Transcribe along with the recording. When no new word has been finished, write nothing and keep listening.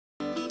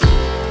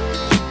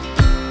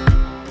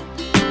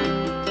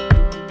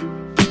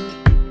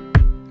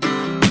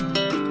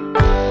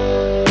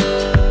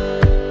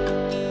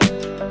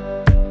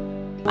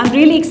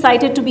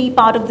excited to be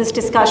part of this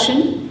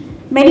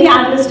discussion. Many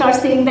analysts are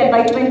saying that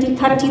by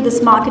 2030,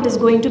 this market is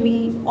going to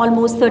be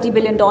almost $30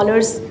 billion.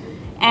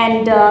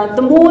 And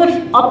the more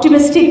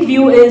optimistic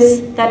view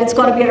is that it's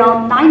going to be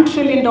around $9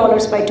 trillion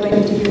by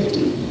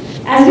 2050.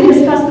 As we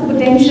discuss the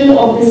potential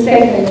of this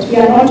segment, we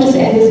are not just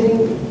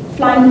envisioning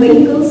flying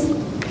vehicles,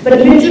 but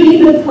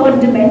literally the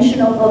third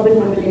dimension of urban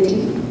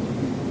mobility.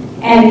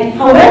 And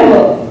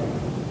however,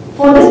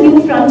 for this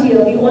new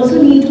frontier, we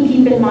also need to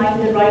keep in mind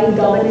the right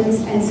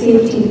governance and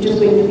safety, which is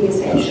going to be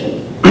essential.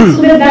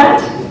 So with that,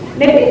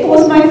 let me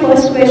pose my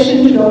first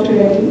question to Dr.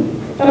 Reddy.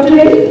 Dr.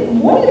 Reddy,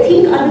 what do you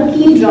think are the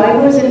key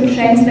drivers and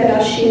trends that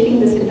are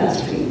shaping this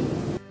industry?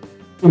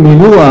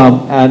 Meenu,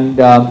 at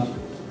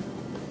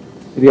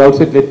the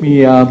outset, let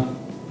me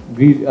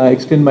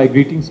extend my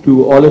greetings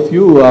to all of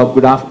you.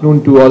 Good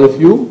afternoon to all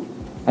of you.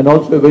 And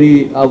also a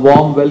very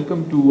warm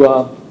welcome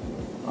to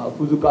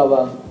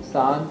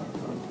Fuzukawa-san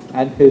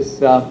and his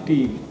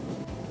team.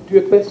 To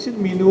your question,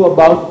 Meenu,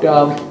 about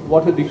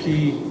what are the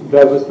key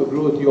drivers for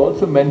growth, you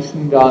also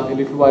mentioned a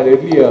little while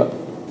earlier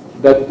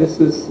that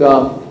this is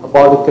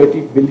about a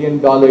 $30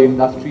 billion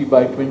industry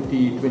by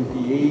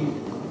 2028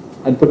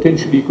 and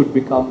potentially could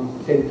become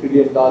 $10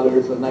 trillion or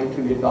 $9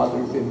 trillion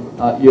in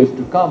years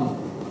to come.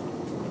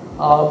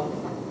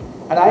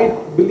 And I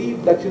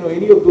believe that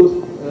any of those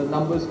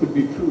numbers could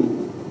be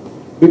true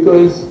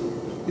because,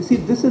 you see,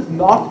 this is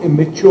not a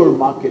mature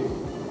market.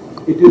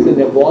 It is an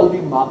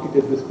evolving market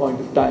at this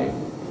point of time.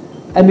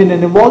 And in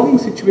an evolving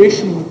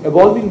situation,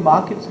 evolving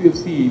markets, we have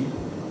seen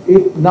a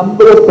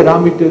number of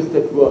parameters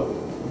that work.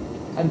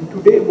 And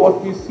today what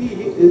we see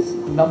is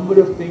a number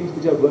of things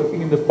which are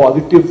working in the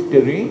positive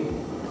terrain.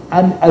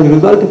 And as a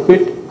result of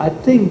it, I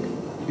think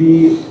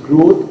the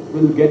growth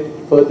will get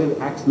further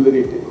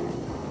accelerated.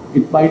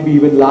 It might be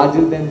even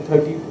larger than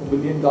 $30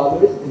 billion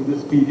in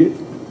this period.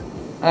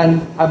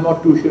 And I'm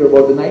not too sure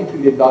about the $9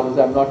 trillion.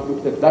 I've not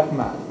looked at that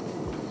math.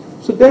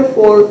 So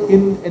therefore,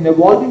 in an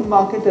evolving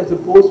market as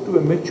opposed to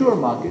a mature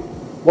market,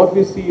 what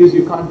we see is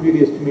you can't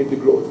really estimate the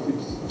growth.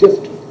 It's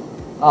just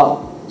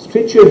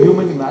stretch your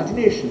human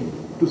imagination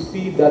to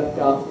see that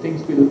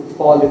things will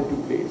fall into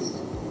place.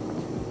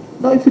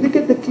 Now, if you look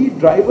at the key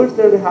drivers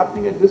that are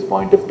happening at this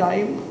point of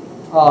time,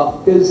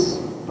 is,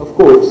 of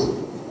course,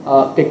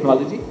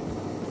 technology.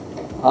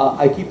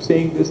 I keep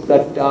saying this,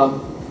 that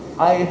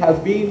I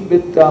have been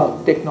with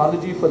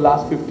technology for the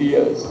last 50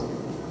 years.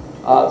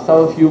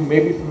 Some of you may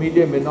be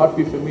familiar, may not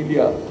be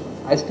familiar.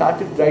 I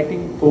started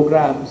writing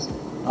programs,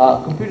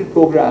 computer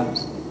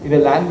programs, in a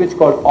language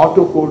called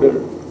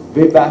autocoder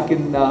way back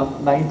in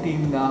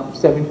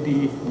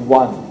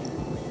 1971.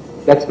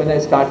 That's when I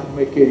started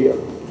my career.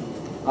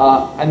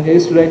 And I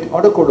used to write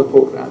autocoder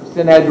programs.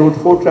 Then I wrote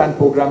Fortran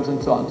programs and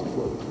so on and so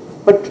forth.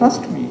 But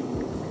trust me,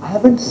 I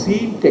haven't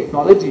seen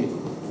technology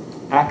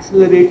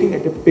accelerating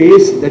at a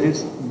pace that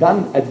is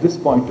done at this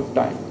point of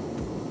time.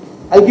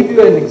 I'll give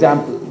you an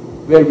example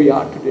where we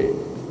are today.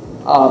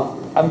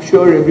 I'm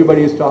sure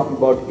everybody is talking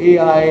about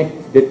AI,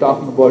 they're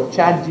talking about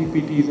chat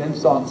GPTs and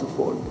so on and so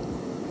forth.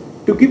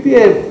 To give you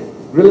a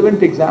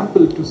relevant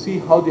example to see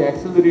how the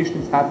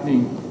acceleration is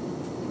happening,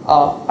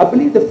 I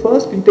believe the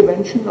first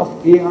intervention of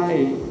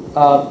AI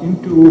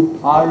into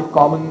our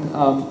common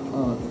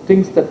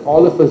things that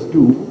all of us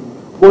do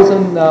was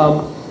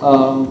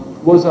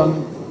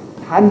on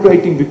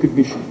handwriting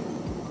recognition.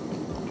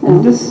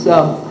 And this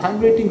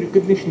handwriting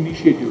recognition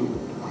initiative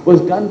was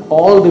done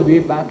all the way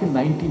back in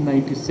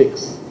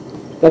 1996.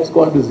 That's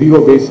called the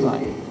zero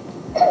baseline.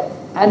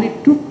 And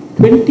it took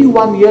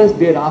 21 years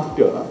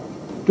thereafter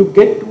to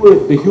get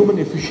to the human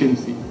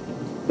efficiency.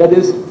 That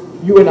is,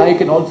 you and I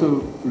can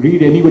also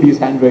read anybody's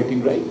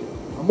handwriting, right?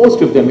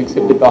 Most of them,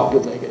 except the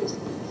doctors, I guess.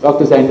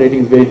 Doctors'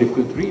 handwriting is very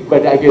difficult to read,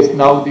 but I guess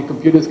now the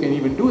computers can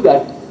even do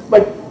that.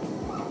 But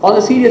on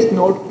a serious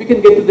note, we can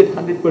get to that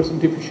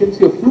 100%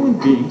 efficiency of human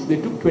beings. They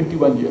took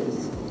 21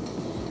 years.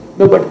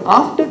 No, but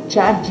after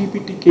chat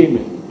GPT came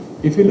in,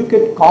 if you look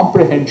at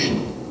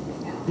comprehension,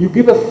 you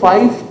give a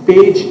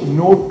 5-page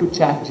note to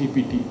chat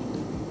GPT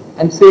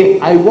and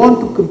say, I want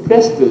to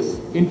compress this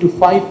into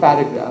 5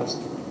 paragraphs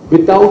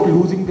without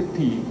losing the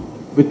theme,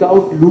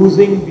 without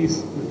losing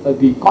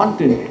the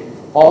content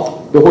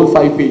of the whole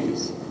 5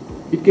 pages.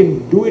 It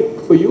can do it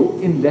for you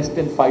in less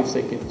than 5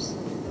 seconds.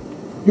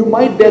 You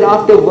might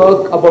thereafter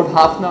work about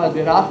half an hour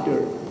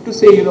thereafter to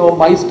say,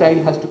 my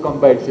style has to come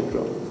by,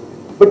 etc.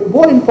 But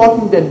more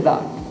important than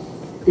that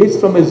is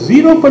from a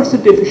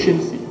 0%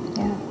 efficiency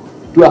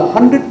to a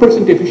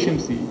 100%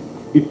 efficiency,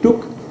 it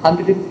took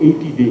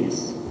 180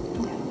 days.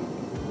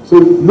 So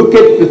look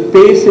at the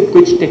pace at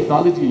which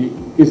technology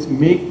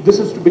this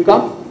is to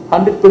become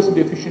 100%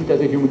 efficient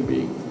as a human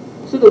being.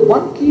 So the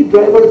one key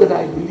driver that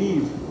I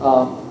believe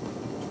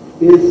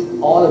is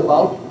all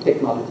about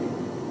technology.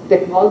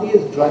 Technology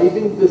is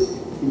driving this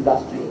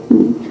industry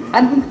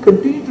and will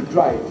continue to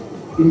drive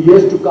in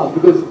years to come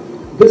because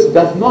this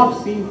does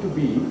not seem to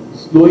be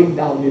slowing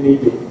down in any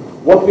way.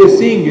 What we are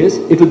seeing is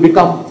it will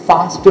become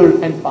faster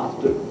and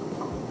faster.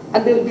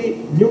 And there will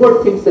be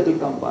newer things that will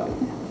come by.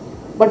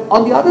 But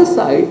on the other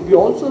side, we are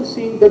also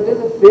seeing that there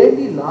is a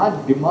fairly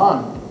large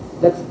demand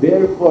that's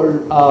there for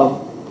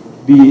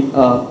the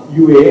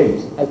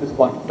UAMs at this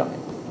point in time.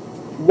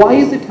 Why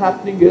is it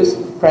happening is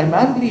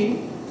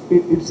primarily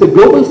it's a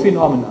global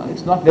phenomena,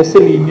 it's not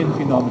necessarily Indian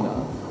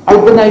phenomena.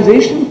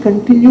 Urbanization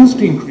continues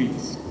to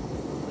increase.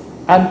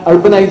 And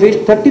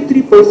urbanization,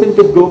 33%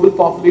 of global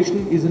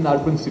population is in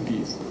urban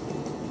cities.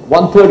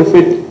 1/3 of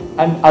it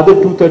and other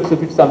 2/3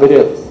 of it somewhere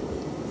else.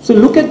 So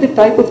look at the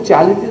type of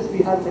challenges we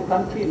have in a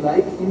country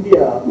like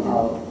India,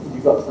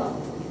 Jigasan,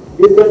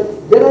 is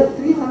that there are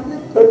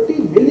 330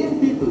 million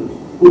people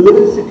who live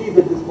in cities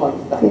at this point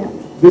in time. Yeah.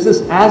 This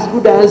is as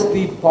good as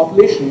the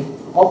population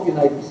of the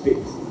United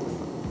States.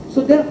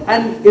 So there,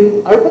 and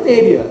in urban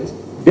areas,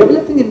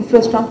 developing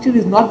infrastructure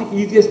is not the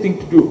easiest thing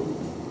to do.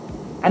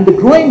 And the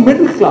growing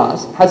middle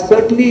class has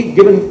certainly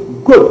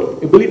given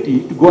good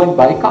ability to go and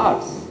buy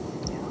cars.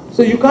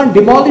 So you can't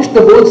demolish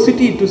the whole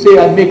city to say,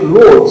 I'll make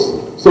roads,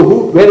 so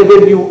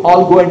wherever you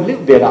all go and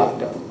live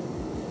thereafter.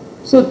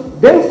 So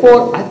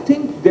therefore, I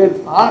think there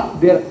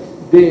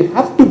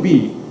have to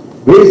be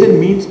ways and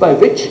means by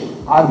which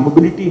our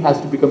mobility has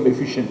to become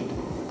efficient.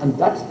 And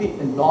that's the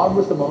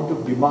enormous amount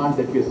of demand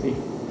that we are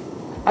seeing.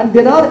 And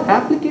there are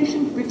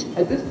applications which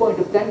at this point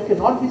of time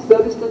cannot be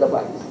serviced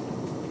otherwise.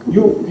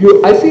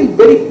 I feel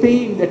very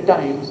pained at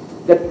times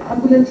that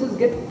ambulances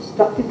get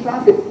stuck in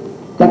traffic.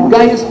 That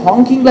guy is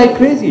honking like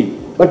crazy,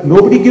 but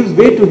nobody gives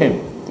way to him.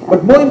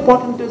 But more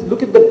important is,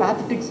 look at the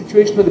pathetic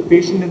situation of the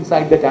patient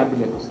inside that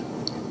ambulance.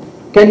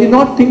 Can you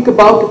not think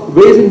about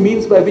ways and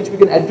means by which we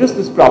can address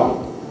this problem?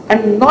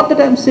 And not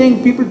that I'm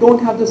saying people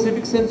don't have the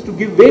civic sense to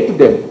give way to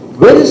them.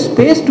 Where is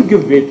space to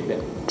give way to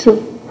them? True.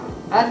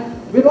 And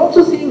we're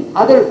also seeing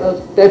other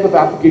type of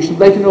applications,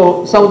 like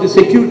some of the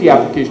security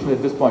applications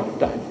at this point of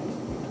time.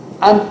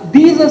 And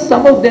these are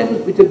some of them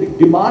which the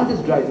demand is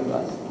driving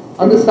us.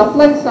 On the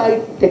supply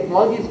side,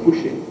 technology is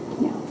pushing.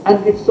 Yeah.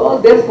 And it's all,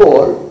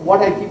 therefore,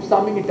 what I keep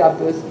summing it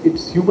up as,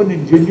 it's human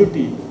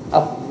ingenuity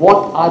of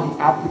what are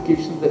the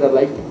applications that are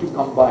likely to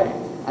come by.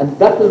 And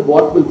that is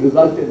what will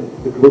result in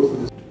the growth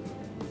of this.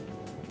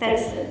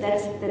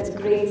 That's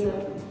great, sir.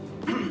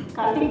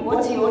 Karthik,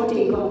 what's your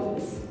take on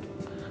this?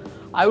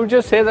 I would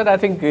just say that I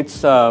think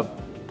it's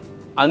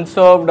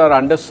unserved or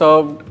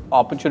underserved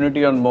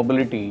opportunity on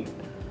mobility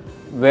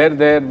where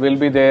there will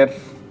be there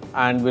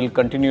and will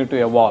continue to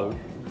evolve.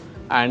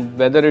 And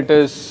whether it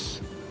is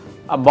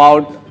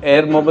about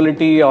air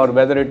mobility or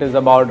whether it is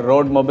about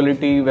road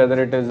mobility,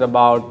 whether it is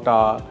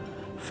about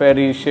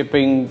ferry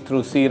shipping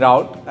through sea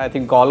route, I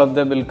think all of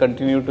them will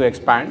continue to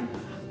expand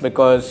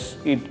because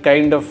it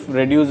kind of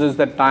reduces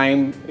the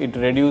time, it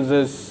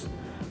reduces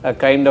a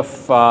kind of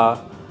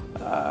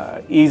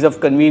ease of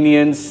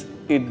convenience.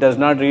 It does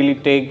not really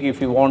take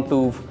if you want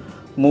to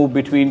move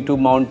between two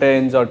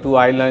mountains or two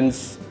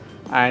islands,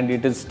 and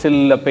it is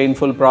still a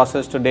painful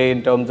process today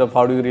in terms of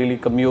how do you really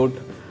commute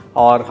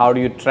or how do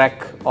you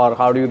trek or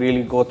how do you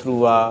really go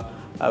through a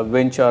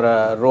winch or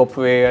a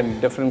ropeway and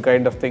different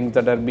kind of things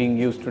that are being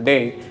used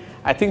today.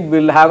 I think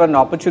we'll have an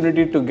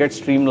opportunity to get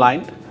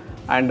streamlined.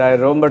 And I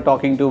remember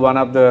talking to one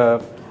of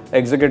the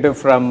executive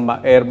from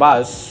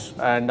Airbus,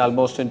 and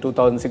almost in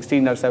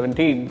 2016 or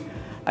 17,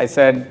 I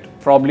said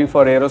probably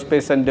for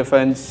aerospace and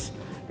defense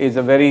is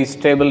a very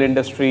stable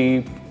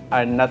industry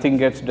and nothing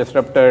gets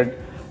disrupted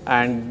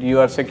and you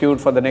are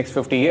secured for the next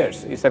 50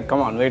 years. He said,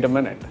 come on, wait a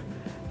minute.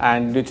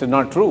 And which is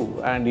not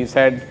true. And he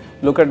said,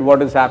 look at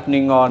what is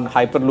happening on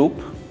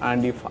Hyperloop,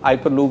 and if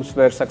Hyperloops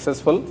were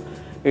successful,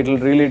 it will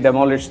really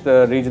demolish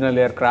the regional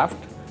aircraft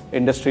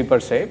industry per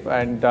se.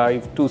 And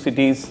if two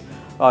cities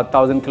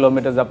 1,000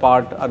 kilometers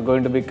apart are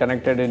going to be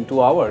connected in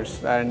 2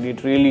 hours, and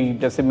it really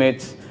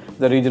decimates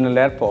the regional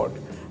airport.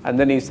 And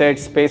then he said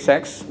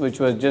SpaceX, which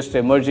was just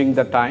emerging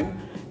that time,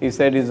 he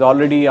said is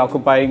already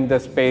occupying the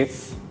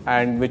space,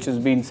 and which has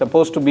been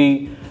supposed to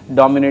be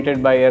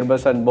dominated by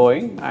Airbus and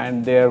Boeing,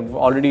 and they are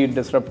already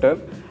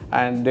disruptive,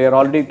 and they are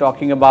already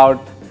talking about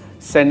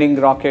sending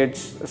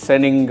rockets,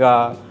 sending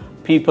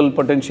people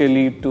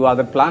potentially to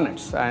other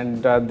planets,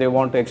 and they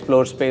want to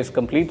explore space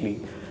completely.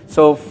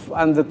 So,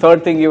 and the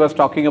third thing he was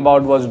talking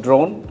about was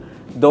drone,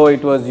 though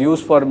it was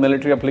used for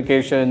military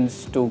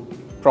applications to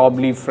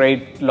probably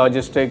freight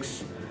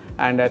logistics,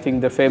 and I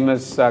think the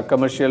famous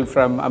commercial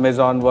from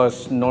Amazon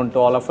was known to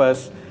all of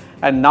us.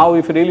 And now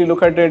if you really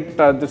look at it,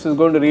 this is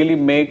going to really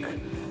make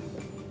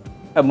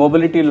a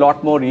mobility a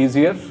lot more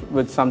easier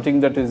with something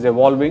that is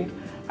evolving.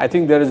 I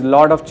think there is a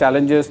lot of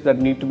challenges that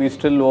need to be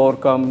still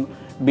overcome,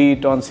 be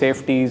it on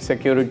safety,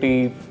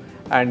 security,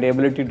 and the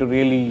ability to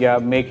really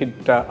make it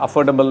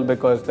affordable,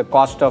 because the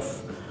cost of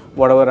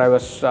whatever I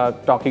was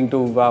talking to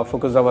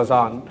Fukuza was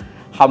on,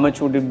 how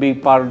much would it be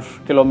per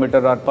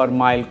kilometer or per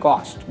mile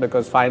cost?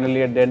 Because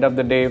finally at the end of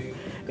the day,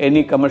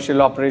 any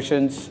commercial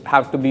operations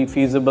have to be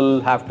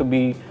feasible, have to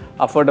be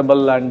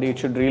affordable, and it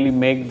should really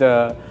make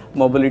the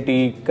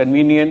mobility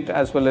convenient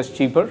as well as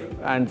cheaper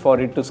and for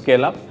it to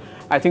scale up.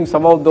 I think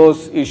some of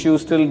those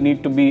issues still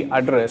need to be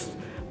addressed.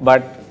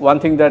 But one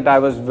thing that I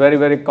was very,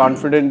 very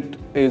confident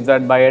is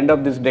that by end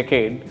of this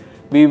decade,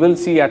 we will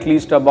see at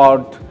least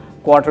about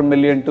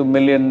 250,000 to 1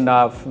 million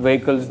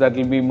vehicles that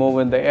will be moved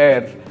in the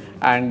air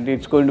And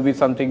it's going to be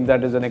something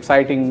that is an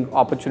exciting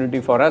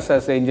opportunity for us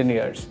as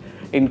engineers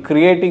in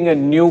creating a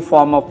new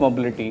form of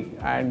mobility,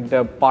 and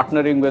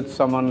partnering with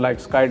someone like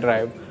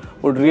SkyDrive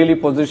would really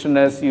position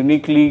us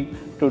uniquely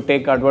to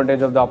take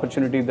advantage of the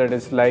opportunity that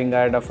is lying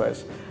ahead of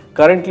us.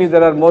 Currently,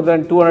 there are more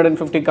than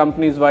 250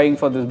 companies vying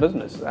for this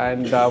business,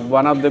 and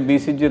one of the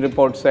BCG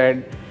reports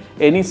said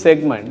any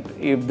segment,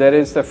 if there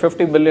is a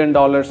 $50 billion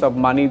of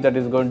money that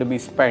is going to be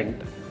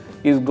spent,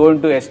 is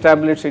going to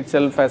establish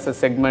itself as a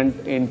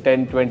segment in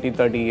 10, 20,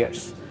 30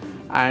 years.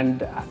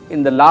 And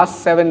in the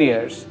last 7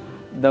 years,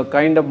 the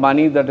kind of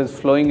money that is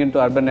flowing into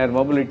urban air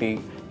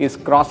mobility is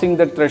crossing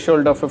the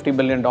threshold of $50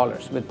 billion,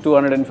 with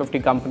 250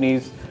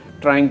 companies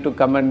trying to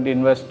come and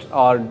invest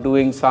or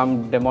doing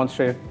some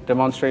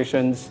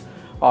demonstrations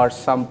or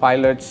some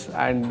pilots,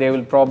 and they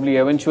will probably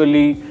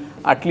eventually,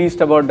 at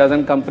least about a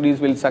dozen companies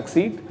will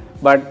succeed.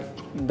 But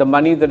the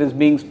money that is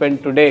being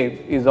spent today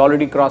is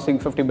already crossing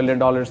 $50 billion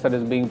that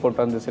is being put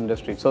on this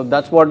industry. So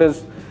that's what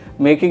is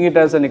making it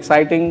as an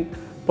exciting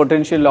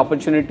potential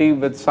opportunity.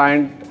 With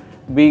Cyient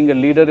being a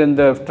leader in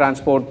the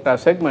transport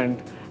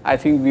segment, I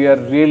think we are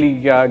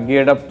really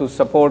geared up to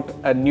support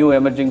a new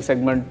emerging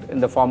segment in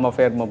the form of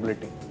air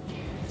mobility.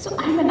 So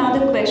I have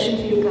another question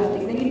for you,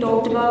 Karthik. When you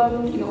talked about,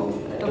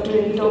 Dr.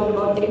 Reddy talked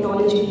about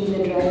technology being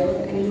the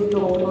driver, and you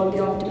talked about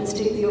the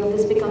optimistic view of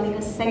this becoming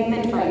a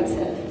segment by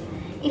itself.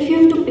 If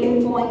you have to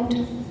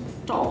pinpoint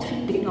top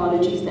 3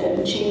 technologies that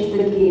will change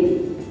the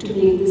game to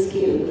make this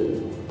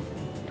scalable.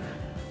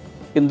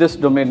 In this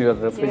domain you are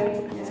referring?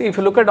 Yeah. See, if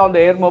you look at on the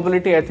air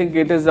mobility, I think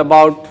it is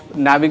about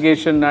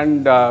navigation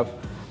and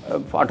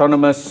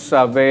autonomous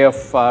way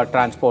of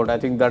transport. I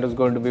think that is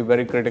going to be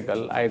very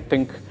critical. I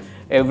think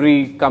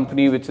every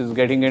company which is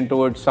getting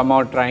into it, some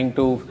are trying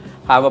to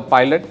have a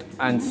pilot,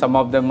 and some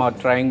of them are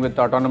trying with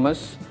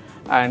autonomous.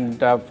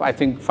 And I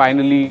think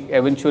finally,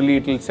 eventually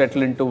it will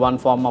settle into one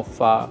form of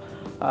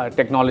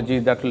technology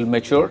that will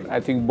mature. I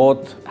think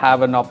both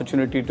have an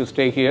opportunity to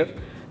stay here,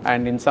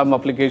 and in some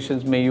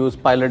applications may use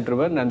pilot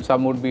driven and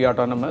some would be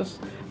autonomous.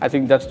 I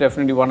think that's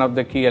definitely one of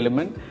the key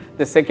elements.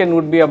 The second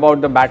would be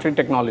about the battery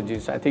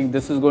technologies. I think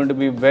this is going to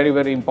be very,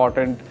 very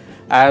important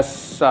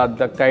as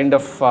the kind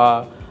of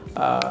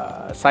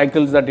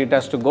cycles that it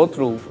has to go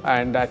through,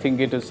 and I think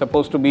it is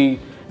supposed to be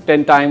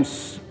 10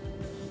 times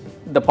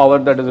the power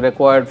that is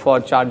required for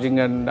charging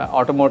an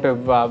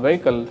automotive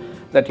vehicle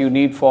that you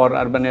need for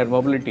urban air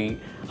mobility.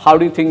 How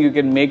do you think you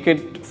can make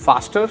it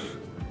faster?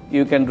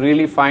 You can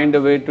really find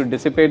a way to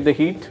dissipate the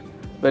heat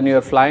when you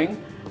are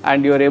flying,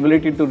 and your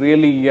ability to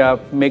really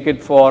make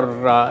it for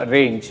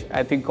range.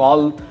 I think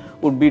all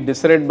would be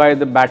decided by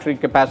the battery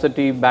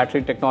capacity,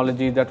 battery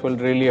technology that will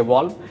really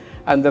evolve.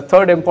 And the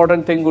third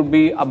important thing would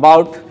be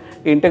about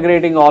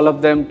integrating all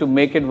of them to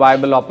make it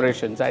viable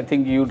operations. I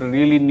think you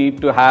really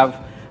need to have,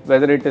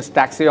 whether it is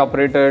taxi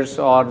operators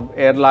or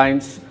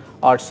airlines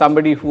or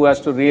somebody who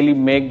has to really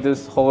make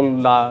this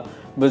whole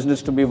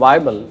business to be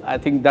viable. I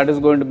think that is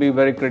going to be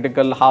very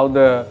critical, how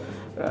the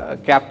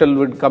capital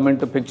would come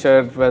into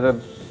picture,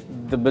 whether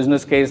the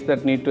business case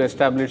that need to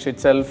establish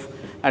itself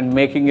and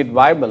making it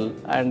viable,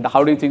 and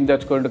how do you think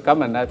that's going to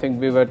come in? I think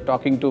we were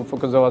talking to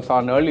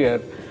Fukuzawa-san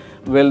earlier.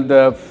 Will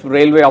the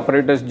railway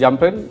operators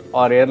jump in,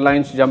 or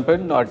airlines jump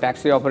in, or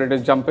taxi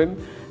operators jump in?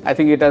 I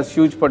think it has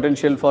huge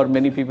potential for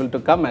many people to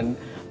come in,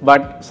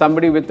 but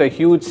somebody with a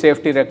huge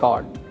safety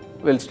record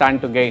will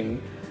stand to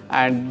gain,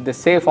 and the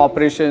safe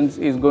operations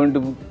is going to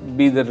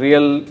be the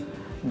real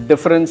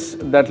difference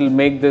that will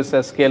make this a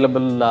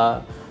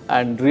scalable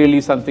and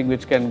really something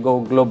which can go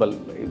global.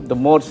 The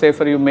more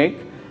safer you make,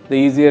 the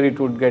easier it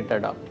would get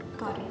adopted.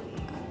 Got it.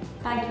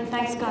 Thank you.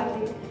 Thanks,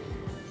 Karthik.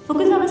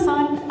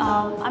 Fukuzawa-san,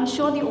 I'm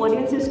sure the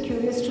audience is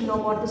curious to know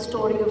about the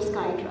story of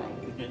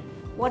SkyDrive. Okay.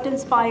 What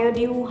inspired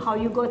you, how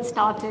you got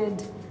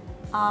started,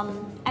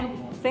 and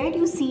where do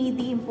you see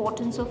the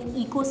importance of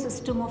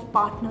ecosystem of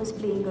partners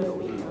playing a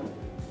role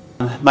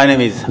here? My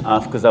name is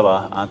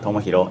Fukuzawa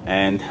Tomohiro,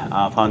 and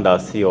founder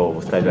CEO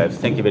of SkyDrive.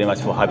 Thank you very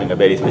much for having a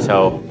very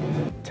special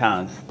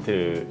chance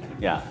to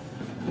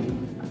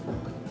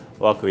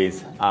work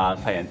with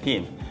Cyient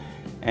team.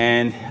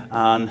 And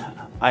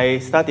I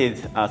started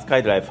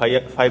SkyDrive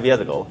 5 years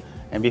ago,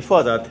 and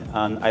before that,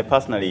 I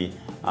personally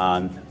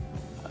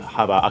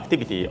have an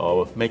activity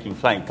of making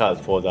flying cars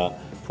for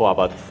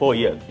about 4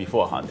 years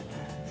beforehand.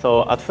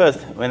 So at first,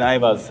 when I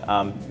was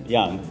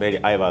young,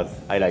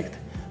 I liked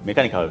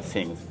mechanical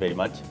things very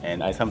much,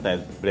 and I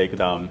sometimes break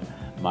down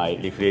my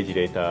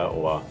refrigerator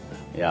or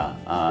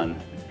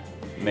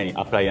many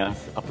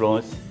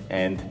appliances,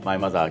 and my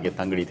mother gets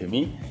angry to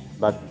me.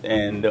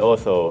 And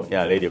also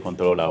radio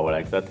controller or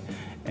like that.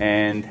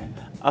 And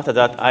after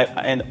that, I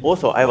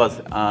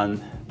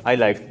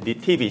liked the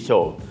TV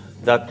show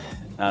that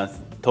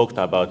talked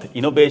about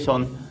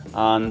innovation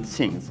and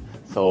things.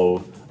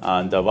 So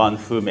the one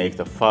who makes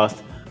the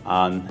first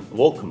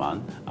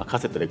Walkman, a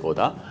cassette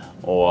recorder,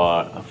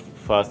 or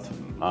first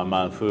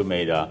man who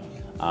made a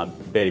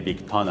very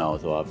big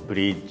tunnels or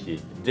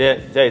bridge.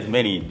 There is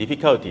many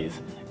difficulties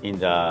in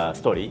the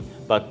story,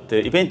 but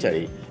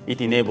eventually it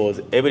enables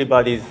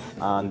everybody's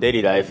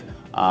daily life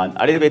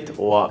a little bit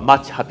or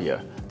much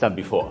happier than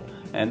before.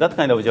 And that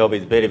kind of job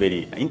is very,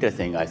 very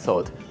interesting, I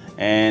thought.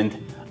 And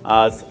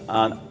as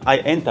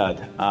I entered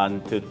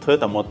to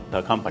Toyota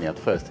Motor Company at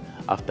first,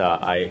 after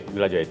I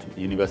graduated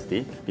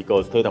university,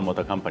 because Toyota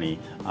Motor Company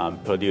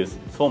produce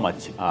so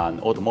much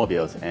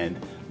automobiles, and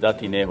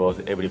that enables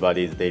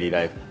everybody's daily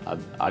life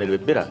a little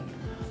bit better.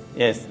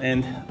 Yes,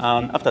 and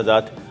after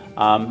that,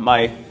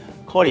 my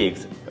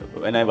colleagues,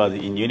 when I was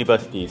in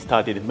university,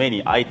 started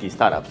many IT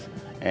startups,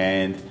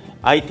 and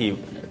IT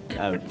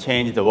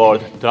changed the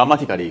world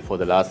dramatically for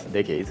the last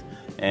decades.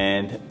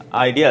 And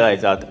I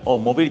realized that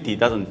mobility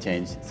doesn't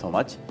change so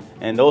much,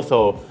 and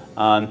also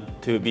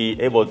to be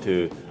able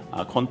to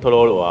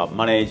control or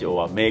manage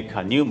or make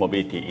a new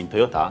mobility in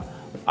Toyota,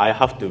 I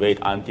have to wait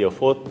until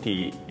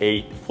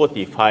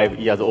 45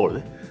 years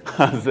old.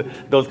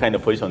 Those kind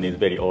of position is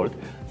very old.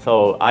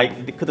 So I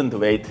couldn't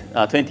wait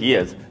 20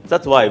 years.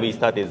 That's why we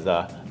started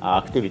the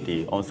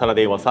activity on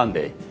Saturday or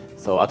Sunday.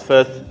 So at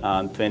first,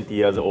 20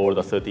 years old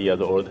or 30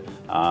 years old,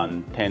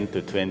 10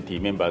 to 20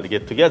 members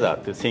get together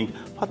to think,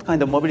 what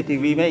kind of mobility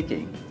we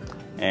making?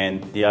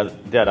 And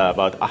there are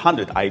about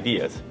 100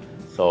 ideas.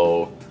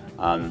 So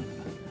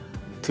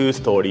 2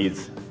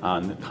 stories,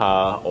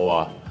 car,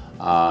 or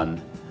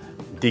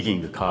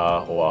digging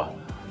car, or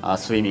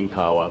swimming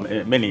car, or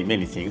many,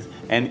 many things.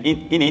 And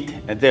in it,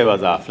 there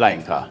was a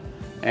flying car.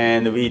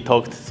 And we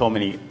talked so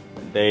many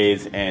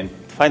days and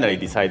finally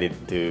decided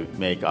to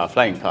make a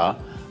flying car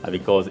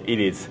because it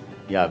is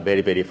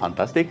very, very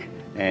fantastic,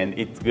 and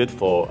it's good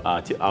for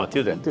our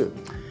children too.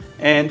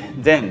 And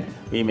then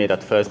we made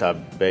at first a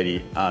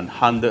very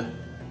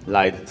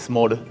hand-light,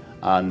 small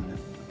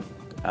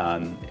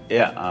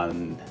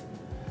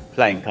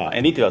flying car,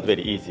 and it was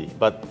very easy.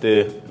 But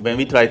when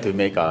we tried to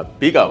make a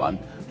bigger one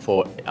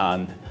for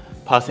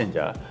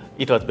passenger,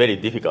 it was very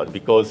difficult,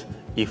 because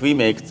if we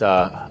make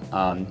the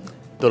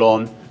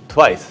drone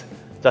twice,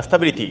 the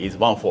stability is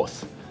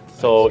 1/4.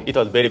 So it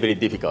was very, very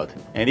difficult,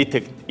 and it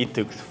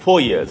took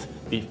 4 years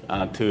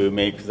to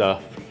make the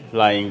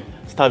flying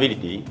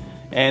stability.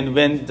 And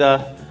when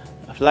the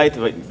flight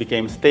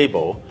became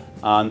stable,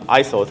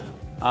 I thought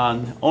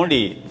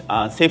only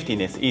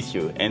safetyness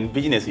issue and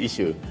business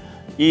issue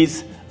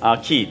is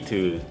key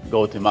to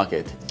go to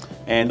market.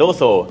 And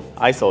also,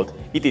 I thought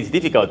it is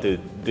difficult to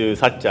do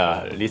such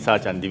a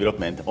research and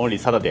development only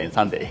Saturday and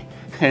Sunday.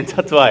 And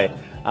that's why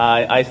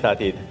I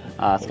started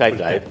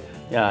SkyDrive.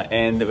 Yeah,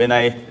 and when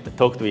I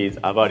talked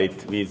about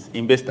it with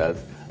investors,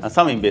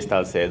 some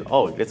investors said,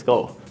 "Oh, let's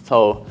go."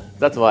 So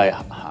that's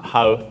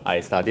how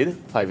I started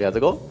 5 years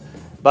ago.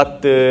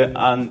 But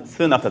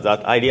soon after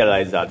that, I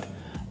realized that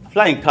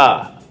flying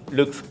car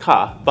looks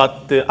car,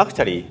 but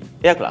actually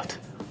aircraft,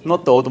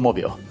 not the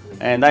automobile.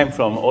 And I'm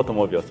from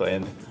automobile,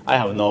 and I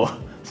have no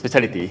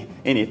specialty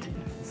in it.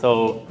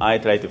 So I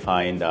try to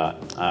find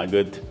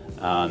good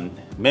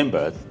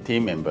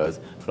team members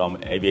from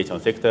aviation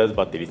sectors,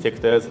 battery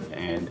sectors,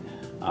 and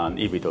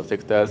eVTOL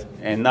sectors.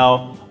 And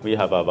now we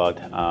have about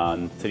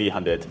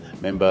 300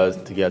 members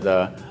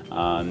together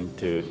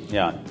to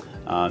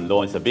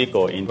launch the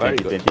vehicle in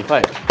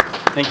 2025.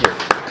 Thank you.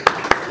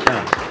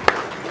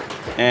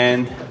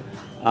 And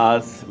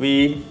as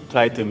we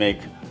try to make,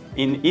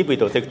 in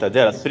eVTOL sector,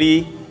 there are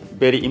 3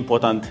 very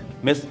important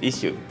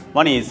issues.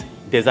 One is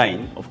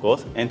design, of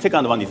course, and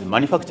second one is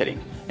manufacturing,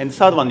 and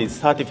third one is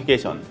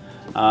certification,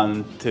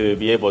 to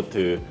be able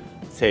to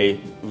say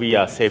we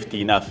are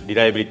safety enough,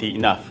 reliability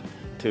enough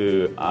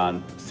to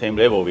same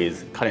level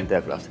with current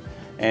aircraft.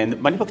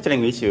 And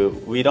manufacturing issue,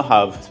 we don't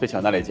have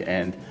special knowledge,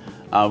 and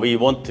we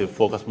want to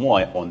focus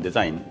more on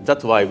design.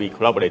 That's why we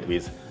collaborate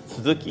with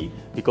Suzuki,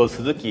 because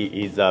Suzuki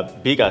is the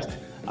biggest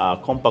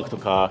compact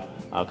car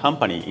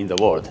company in the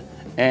world.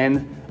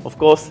 And of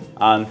course,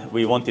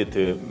 we wanted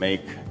to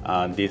make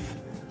this.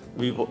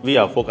 We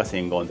are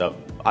focusing on the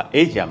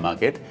Asian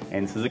market,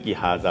 and Suzuki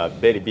has a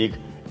very big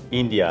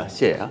India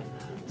share.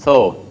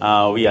 So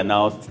we are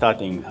now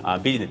starting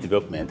business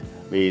development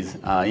with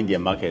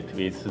Indian market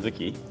with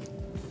Suzuki,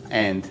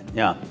 and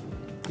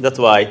that's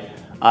why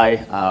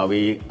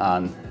we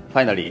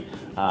finally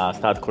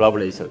start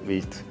collaboration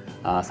with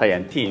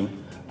Cyient team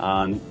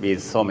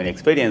with so many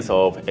experience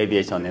of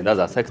aviation and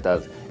other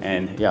sectors,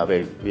 and we are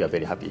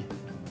very happy.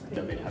 We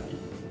are very happy.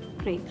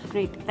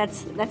 Great.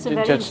 That's a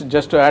very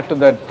just to add to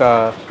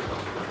that,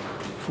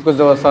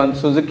 Fukuzawa-san,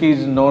 Suzuki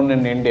is known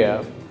in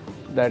India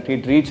that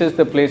it reaches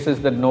the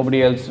places that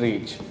nobody else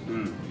reach.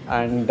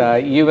 And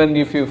even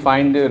if you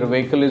find your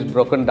vehicle is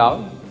broken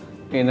down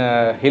in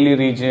a hilly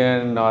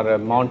region or a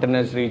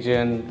mountainous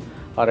region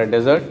or a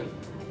desert,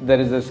 there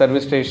is a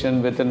service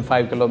station within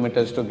 5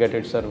 kilometers to get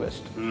it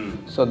serviced.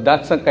 So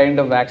that's a kind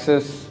of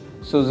access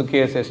Suzuki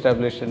has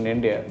established in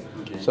India.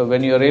 Okay. So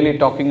when you're really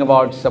talking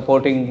about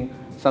supporting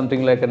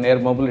something like an air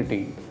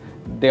mobility,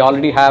 they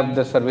already have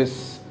the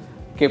service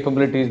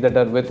capabilities that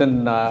are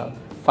within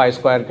 5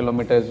 square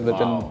kilometers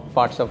within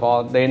parts of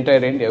the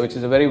entire India, which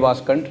is a very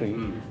vast country,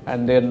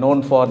 and they are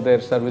known for their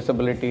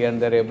serviceability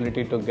and their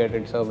ability to get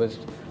it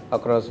serviced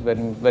across very,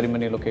 very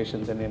many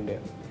locations in India.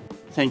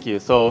 Thank you.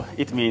 So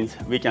it means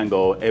we can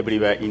go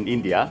everywhere in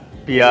India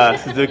via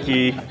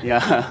Suzuki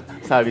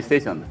service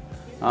station.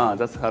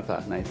 That's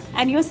nice.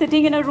 And you're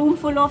sitting in a room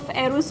full of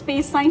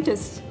aerospace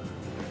scientists.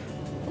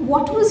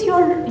 What was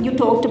you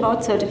talked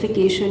about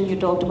certification, you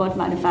talked about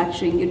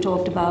manufacturing, you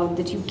talked about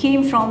that you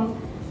came from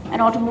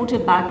an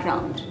automotive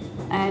background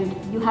and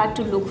you had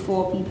to look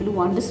for people who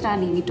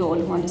understand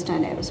eVTOL, who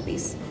understand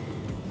aerospace.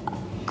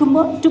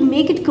 To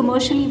make it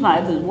commercially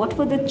viable, what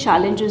were the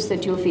challenges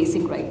that you're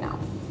facing right now?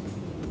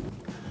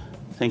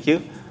 Thank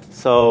you.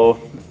 So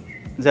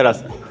there are,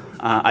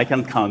 I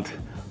can't count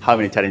how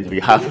many challenges we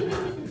have,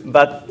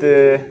 but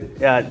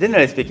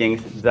generally speaking,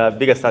 the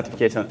biggest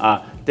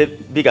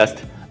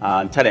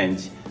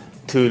challenge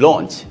to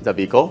launch the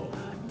vehicle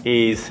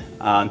is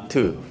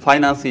two: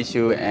 finance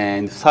issue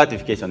and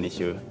certification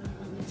issue.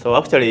 So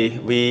actually,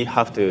 we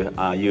have to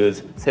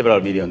use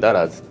several $1 million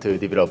to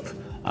develop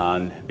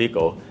a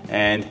vehicle,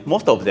 and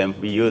most of them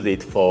we use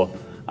it for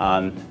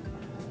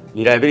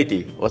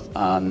reliability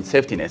and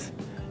safetyness.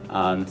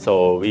 And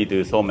so we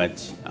do so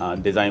much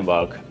design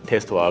work,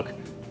 test work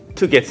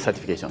to get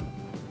certification.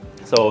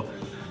 So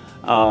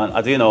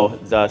as you know,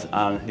 the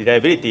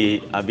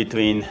reliability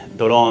between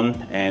drone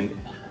and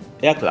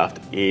aircraft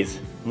is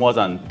more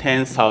than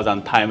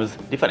 10,000 times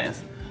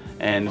difference,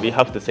 and we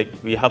have to say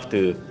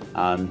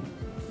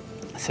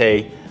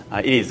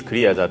it is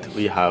clear that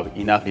we have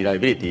enough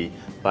reliability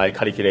by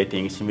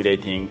calculating,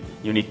 simulating,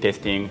 unit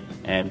testing,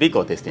 and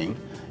vehicle testing.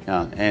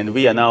 And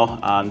we are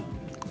now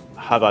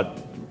have a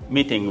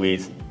meeting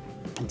with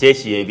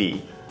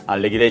JCAB,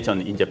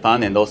 regulation in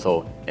Japan and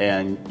also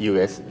an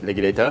US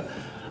regulator,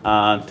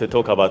 to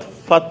talk about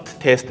what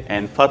test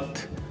and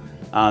what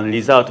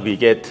result we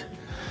get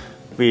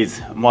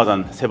with more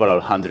than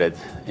several hundred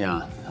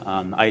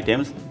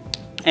items.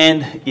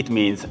 And it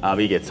means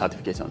we get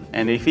certification.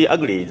 And if we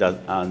agree that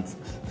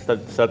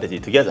strategy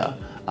together,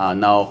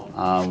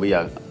 now we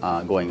are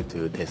going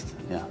to test.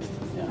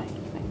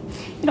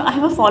 I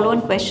have a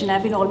follow-on question.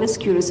 I've been always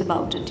curious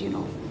about it.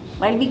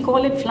 While we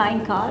call it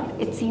flying car,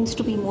 it seems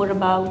to be more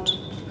about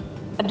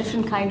a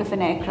different kind of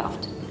an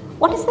aircraft.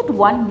 What is that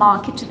one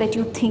market that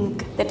you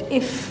think that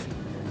if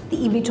the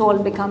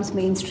eVTOL becomes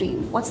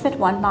mainstream, what's that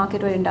one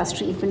market or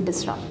industry it will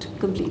disrupt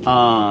completely?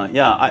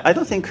 I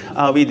don't think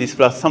we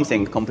disrupt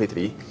something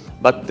completely,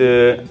 but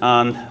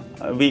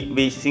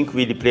we think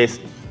we replace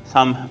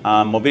some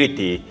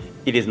mobility.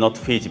 It is not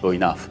feasible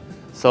enough.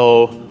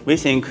 So we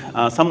think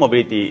some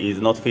mobility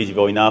is not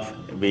feasible enough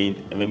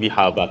when we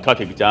have a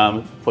traffic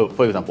jam,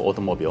 for example,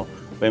 automobile.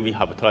 When we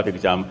have a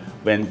traffic jam,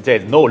 when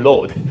there's no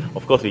load,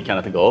 of course we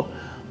cannot go,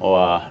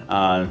 or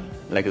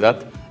like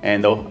that.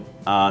 And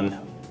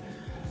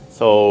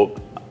so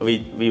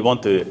we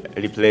want to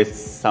replace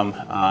some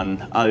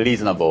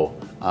unreasonable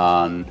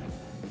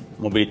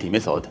mobility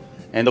method.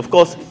 And of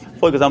course,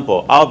 for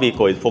example, our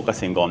vehicle is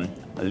focusing on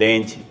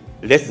range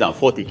less than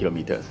 40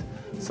 kilometers.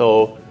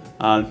 So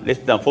less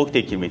than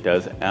 40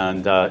 kilometers,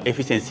 and the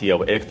efficiency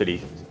of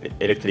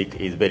electric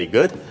is very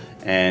good.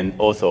 And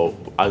also,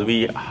 as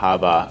we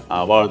have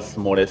a world's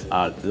smallest,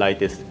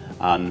 lightest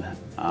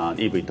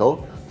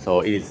eVTOL,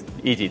 so it is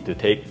easy to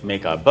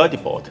make a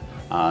vertiport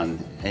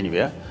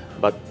anywhere.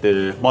 But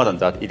more than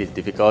that, it is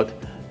difficult.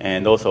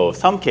 And also,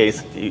 some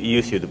case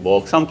you should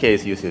walk, some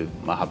case you should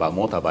have a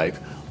motorbike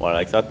or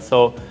like that.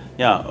 So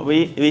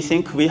we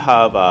think we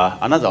have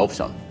another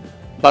option.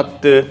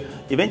 But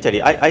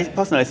eventually, I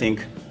personally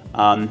think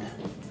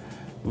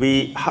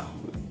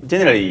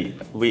generally,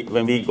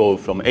 when we go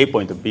from A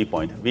point to B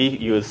point, we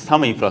use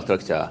some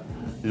infrastructure,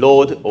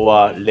 road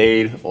or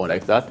rail or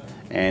like that.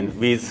 And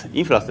with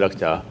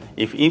infrastructure,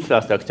 if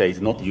infrastructure is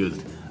not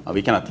used,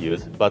 we cannot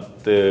use.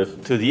 But to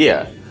the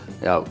air,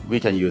 we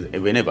can use it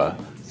whenever.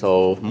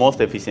 So most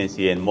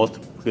efficiency and most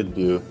good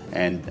view,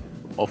 and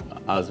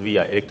as we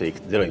are electric,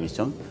 zero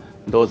emission,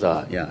 those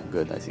are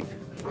good, I think.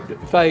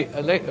 If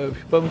you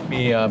permit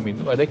me,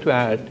 I'd like to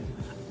add,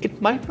 it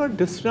might not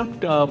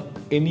disrupt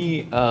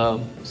any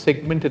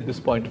segment at this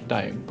point of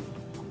time,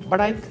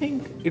 but I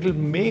think it will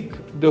make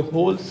the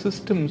whole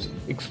systems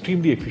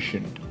extremely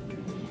efficient.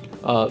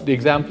 The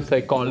examples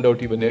I called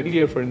out even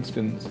earlier, for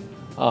instance,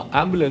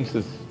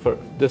 ambulances,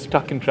 they're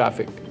stuck in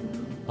traffic,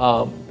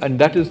 and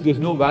there's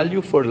no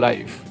value for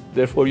life.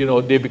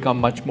 Therefore, they become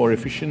much more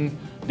efficient.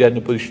 They're in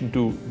a position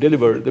to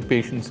deliver the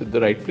patients at the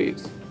right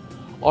place.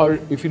 Or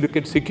if you look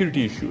at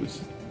security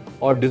issues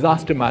or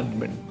disaster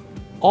management,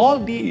 all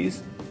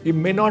these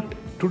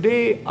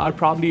today are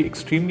probably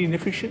extremely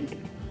inefficient.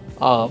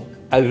 As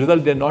a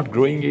result, they're not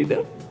growing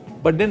either.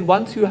 But then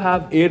once you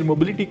have air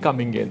mobility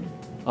coming in,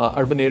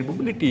 urban air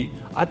mobility,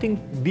 I think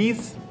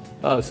these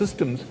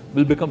systems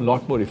will become a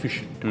lot more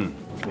efficient.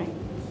 Right.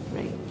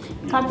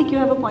 Karthik, you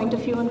have a point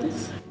of view on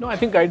this? No, I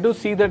think I do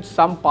see that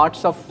some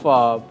parts of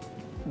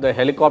the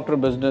helicopter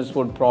business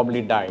would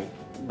probably die,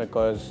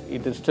 because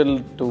it is still,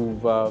 to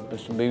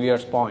Mr.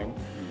 Bevier's point,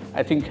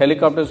 I think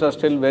helicopters are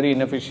still very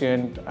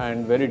inefficient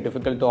and very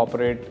difficult to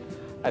operate.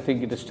 I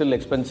think it is still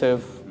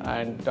expensive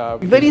and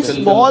very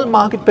small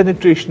market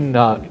penetration.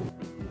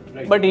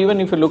 But even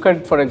if you look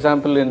at, for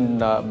example, in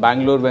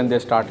Bangalore, when they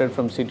started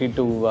from city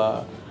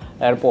to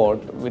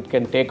airport, which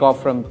can take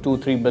off from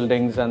 2-3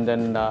 buildings and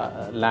then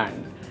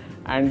land.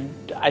 And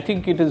I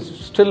think it is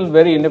still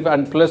very,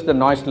 and plus the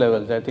noise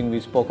levels, I think we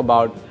spoke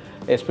about,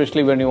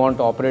 especially when you want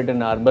to operate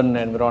in an urban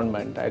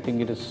environment, I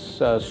think it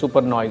is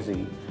super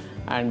noisy.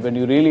 And when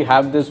you really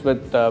have this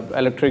with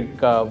electric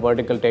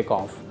vertical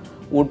takeoff,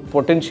 would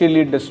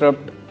potentially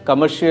disrupt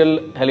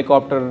commercial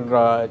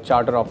helicopter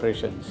charter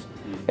operations,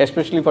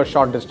 especially for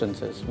short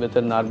distances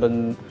within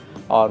urban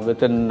or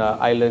within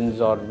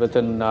islands or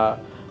within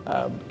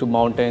to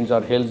mountains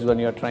or hills when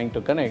you are trying to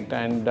connect.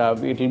 And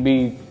it will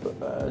be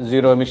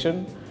zero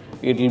emission,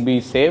 it will be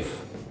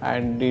safe,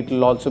 and it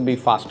will also be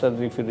faster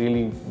if you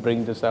really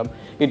bring this up.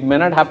 It may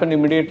not happen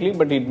immediately,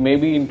 but it may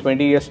be in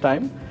 20 years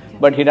time.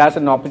 But it has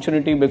an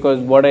opportunity, because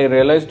what I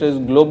realized is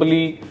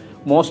globally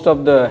most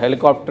of the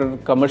helicopter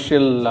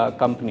commercial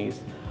companies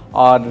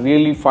are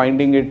really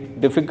finding it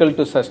difficult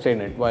to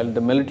sustain it, while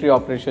the military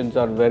operations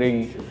are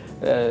very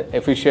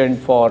efficient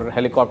for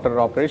helicopter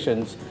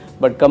operations.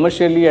 But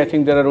commercially, I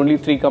think there are only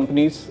 3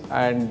 companies,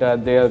 and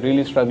they are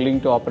really struggling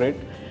to operate.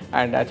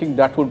 And I think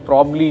that would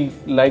probably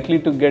likely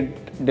to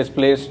get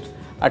displaced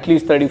at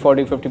least 30,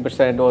 40,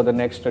 50% over the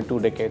next 2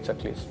 decades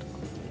at least.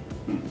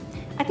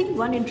 I think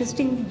one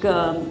interesting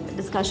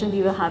discussion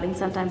we were having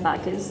some time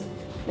back is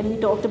when we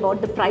talked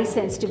about the price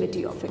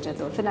sensitivity of it and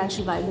the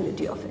financial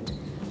viability of it.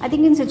 I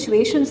think in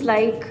situations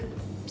like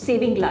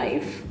saving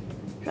life,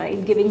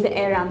 right, giving the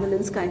air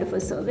ambulance kind of a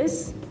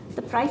service,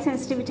 the price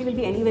sensitivity will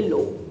be anyway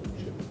low.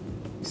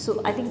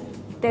 So I think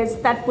there's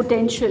that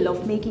potential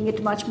of making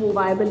it much more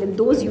viable in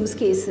those use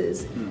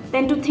cases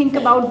than to think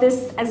about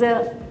this as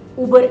a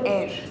Uber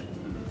Air.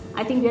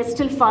 I think we're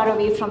still far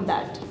away from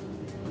that.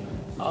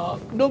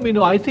 No,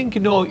 Meenu, I think,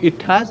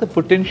 it has a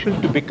potential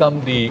to become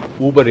the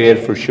Uber Air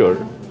for sure.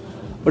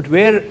 But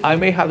where I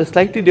may have a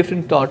slightly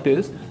different thought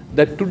is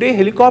that today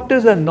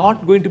helicopters are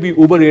not going to be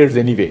Uber Airs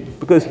anyway,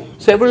 because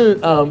several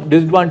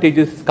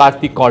disadvantages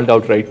Karthik called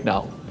out right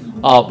now.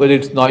 Whether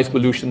it's noise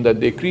pollution that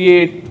they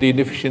create, the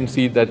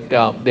inefficiency that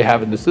they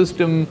have in the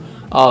system,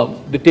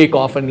 the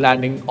takeoff and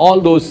landing,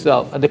 all those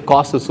and the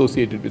costs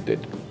associated with it.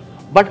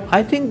 But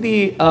I think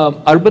the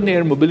urban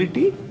air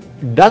mobility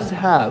does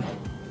have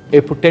a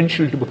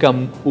potential to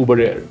become Uber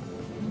Air.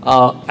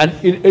 And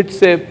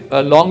it's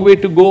a long way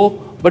to go,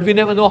 but we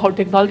never know how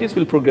technologies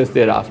will progress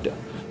thereafter.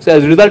 So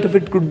as a result of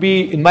it, could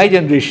be in my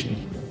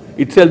generation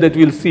itself that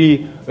we'll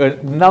see a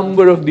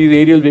number of these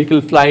aerial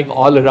vehicles flying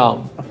all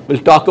around. We'll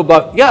talk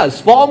about,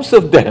 swarms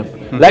of them,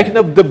 like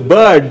the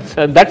birds,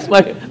 and that's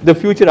the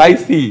future I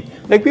see.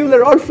 Like people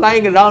are all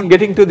flying around,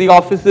 getting to the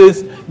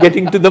offices,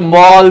 getting to the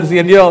malls,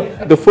 and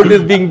the food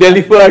is being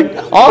delivered,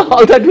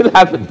 all that will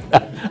happen.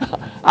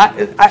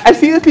 I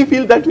seriously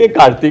feel that way,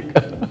 Karthik.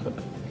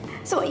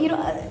 So,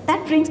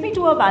 that brings me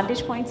to a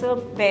vantage point, sir,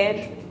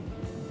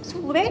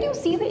 where do you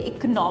see the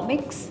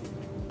economics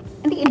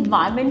and the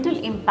environmental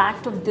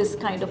impact of this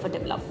kind of a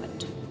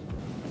development?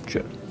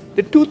 Sure.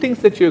 The 2 things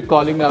that you're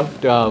calling out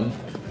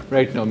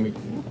right now,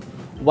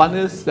 one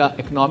is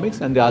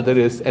economics and the other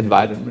is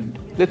environment.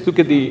 Let's look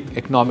at the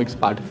economics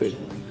part of it.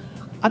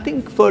 I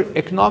think for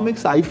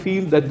economics, I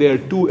feel that they are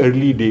too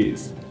early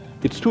days.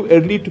 It's too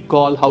early to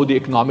call how the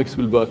economics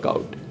will work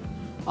out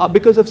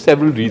because of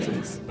several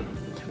reasons.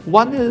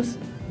 One is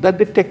that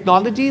the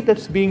technology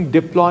that's being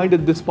deployed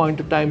at this point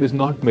of time is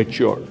not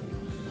mature.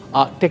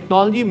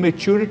 Technology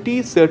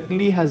maturity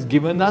certainly has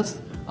given us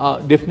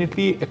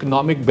definitely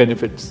economic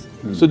benefits.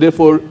 So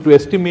therefore, to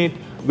estimate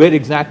where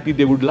exactly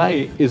they would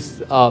lie is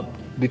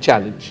the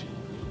challenge.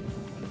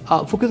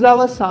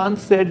 Fukuzawa-san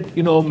said,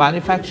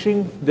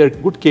 manufacturing, there are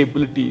good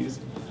capabilities.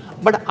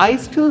 But I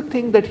still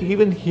think that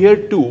even here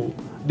too,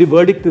 the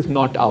verdict is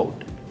not out.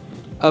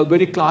 A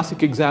very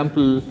classic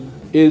example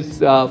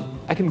is,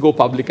 I can go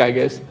public, I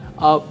guess.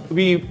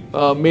 We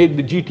made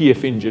the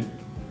GTF engine.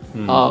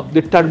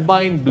 The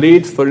turbine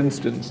blades, for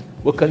instance,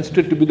 were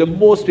considered to be the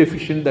most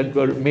efficient that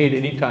were made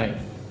any time.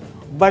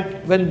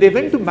 But when they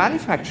went to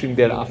manufacturing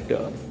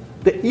thereafter,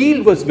 the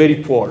yield was very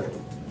poor.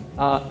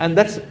 And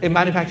that's a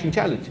manufacturing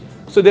challenge.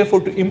 So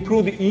therefore, to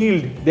improve the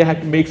yield, they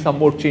had to make some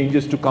more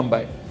changes to come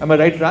by. Am I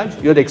right,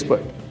 Raj? You're the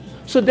expert.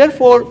 So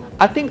therefore,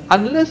 I think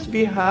unless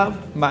we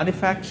have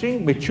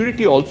manufacturing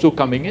maturity also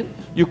coming in,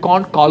 you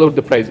can't call out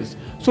the prices.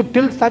 So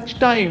till such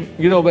time,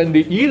 when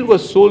the yield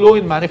was so low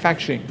in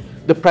manufacturing,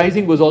 the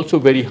pricing was also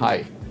very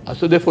high.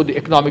 So therefore, the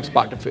economics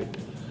part of it.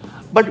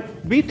 But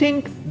we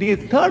think the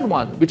third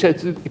one, which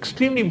is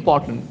extremely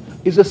important,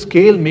 is the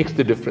scale makes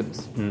the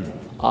difference.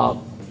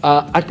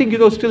 I think,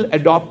 still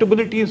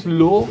adaptability is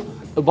low.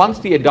 Once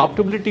the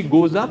adaptability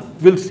goes up,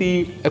 we'll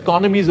see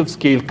economies of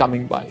scale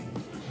coming by.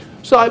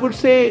 So I would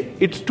say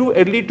it's too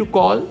early to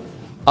call.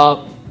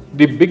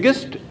 The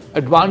biggest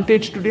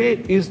advantage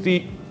today is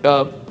the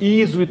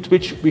ease with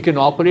which we can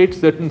operate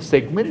certain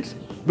segments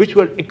which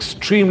were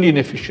extremely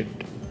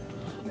inefficient.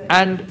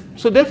 And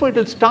so therefore it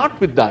will start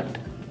with that.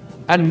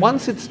 And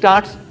once it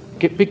starts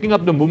picking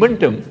up the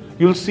momentum,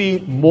 you'll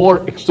see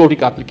more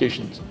exotic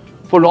applications.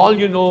 For all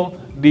you know,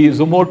 the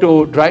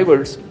Zomato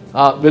drivers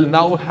will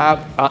now have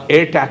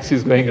air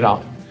taxis going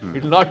around.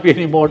 It will not be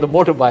anymore the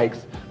motorbikes.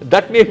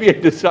 That may be a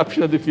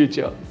disruption of the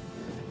future.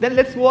 Then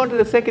let's move on to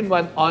the second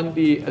one on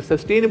the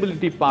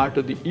sustainability part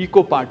or the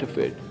eco part of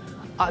it.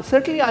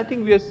 Certainly, I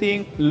think we are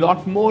seeing a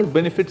lot more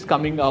benefits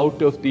coming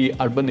out of the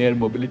urban air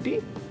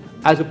mobility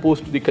as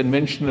opposed to the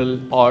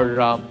conventional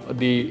or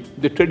the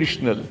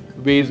traditional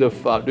ways of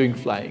doing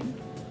flying.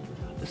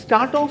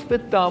 Start off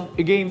with,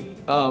 again,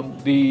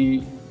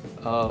 the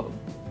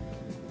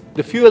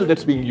fuel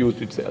that's being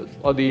used itself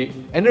or the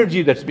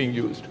energy that's being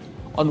used.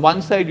 On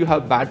one side, you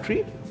have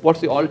battery. What's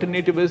the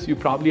alternative is you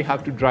probably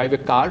have to drive a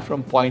car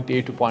from point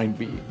A to point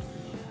B.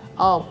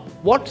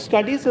 What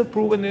studies have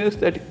proven is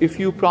that if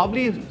you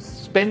probably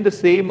spend the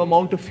same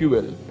amount of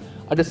fuel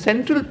at a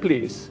central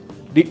place,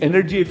 the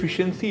energy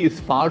efficiency is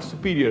far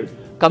superior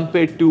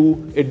compared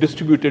to a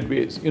distributed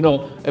ways. You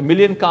know, 1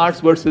 million cars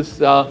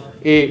versus a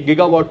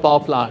gigawatt power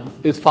plant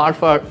is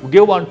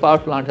gigawatt power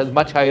plant has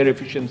much higher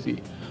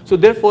efficiency. So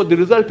therefore, the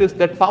result is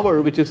that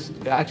power, which is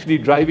actually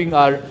driving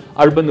our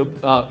urban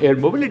air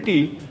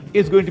mobility,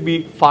 is going to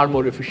be far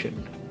more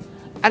efficient.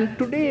 And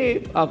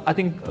today, I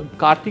think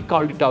Karthik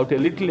called it out a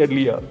little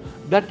earlier,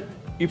 that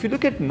if you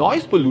look at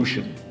noise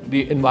pollution,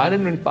 the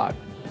environment part,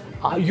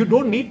 you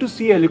don't need to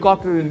see a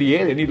helicopter in the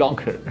air any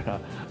longer.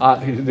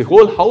 The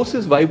whole house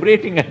is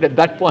vibrating at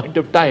that point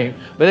of time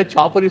when a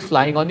chopper is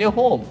flying on your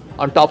home,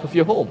 on top of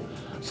your home.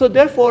 So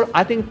therefore,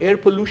 I think air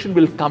pollution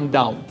will come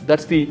down.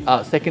 That's the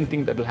second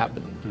thing that will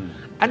happen.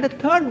 And the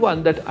third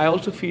one that I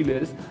also feel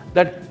is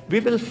that we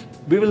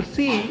will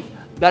see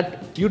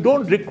that you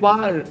don't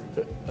require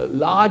a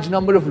large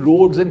number of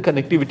roads and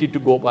connectivity to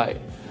go by.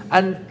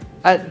 And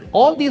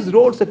all these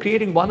roads are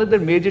creating one other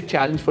major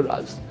challenge for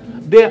us.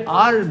 They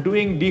are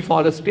doing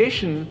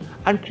deforestation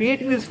and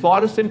creating these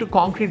forests into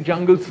concrete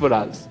jungles for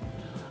us.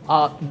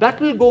 That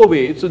will go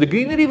away, so the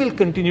greenery will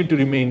continue to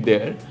remain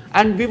there,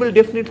 and we will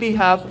definitely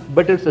have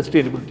better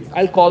sustainability.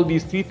 I'll call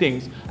these three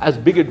things as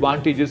big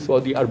advantages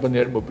for the urban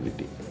air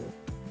mobility.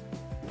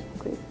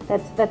 Great.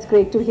 That's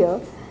great to hear.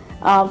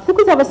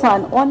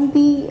 Fukuzawa-san, on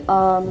the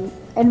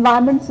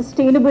environment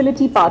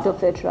sustainability part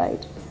of it,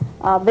 right?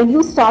 When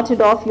you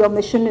started off, your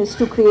mission is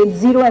to create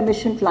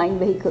zero-emission flying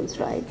vehicles,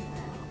 right?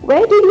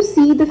 Where do you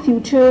see the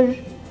future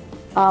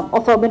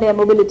of urban air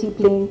mobility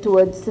playing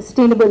towards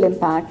sustainable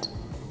impact?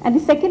 And the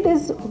second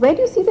is, where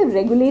do you see the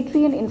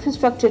regulatory and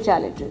infrastructure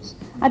challenges?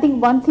 I think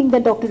one thing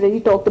that Dr. Reddy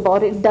talked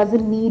about, it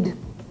doesn't need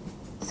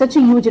such a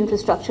huge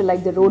infrastructure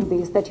like the road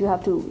base that you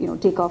have to,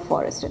 take off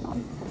forest and all.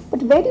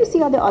 But where do you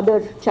see are the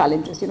other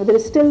challenges? There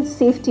is still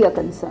safety a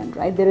concern,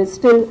 right? There is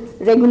still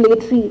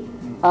regulatory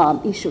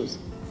issues.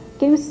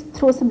 Can you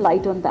throw some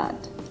light on that?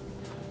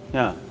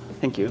 Yeah,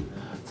 thank you.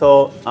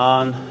 So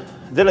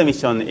zero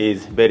emission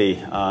is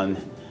very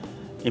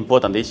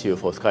important issue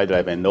for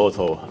SkyDrive and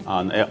also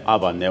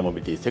urban air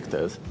mobility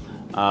sectors,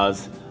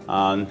 as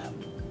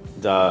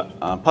the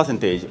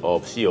percentage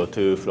of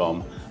CO2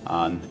 from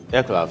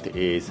aircraft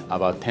is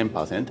about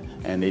 10%,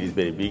 and it is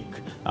very big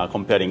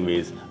comparing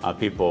with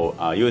people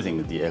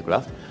using the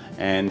aircraft.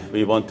 And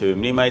we want to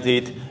minimize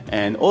it,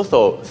 and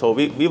also, so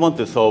we want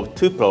to solve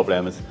two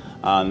problems: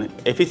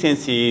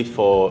 efficiency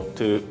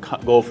to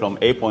go from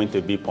A point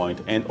to B point,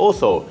 and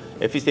also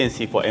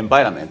efficiency for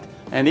environment.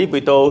 And if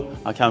we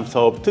can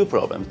solve two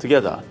problems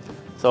together.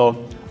 So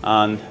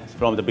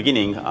from the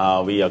beginning,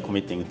 we are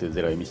committing to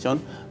zero emission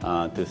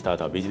to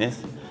start our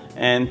business,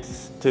 and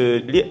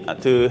to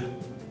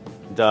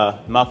the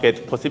market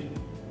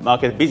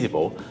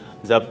visible,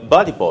 the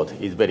vertiport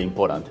is very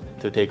important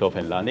to take off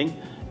and landing.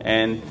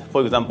 And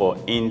for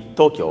example, in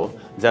Tokyo,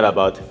 there are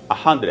about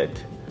 100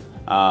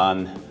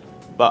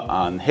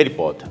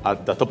 heliport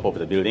at the top of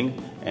the building,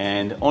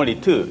 and only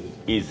 2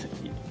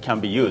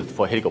 can be used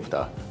for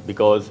helicopter,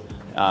 because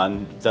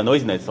the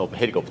noisiness of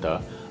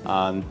helicopter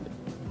and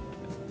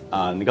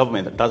the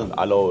government doesn't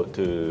allow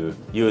to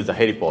use the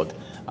heliport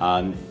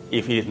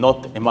if it is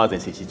not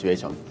emergency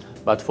situation.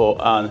 But for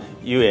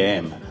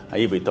UAM,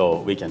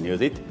 eVTOL, we can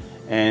use it.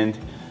 And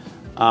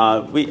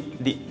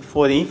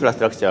for the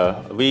infrastructure,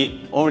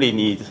 we only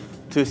need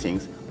 2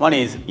 things. One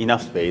is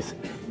enough space,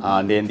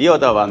 and then the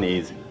other one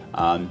is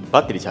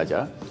battery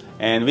charger.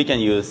 And we can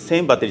use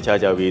same battery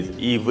charger with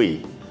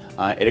EV,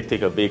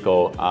 electrical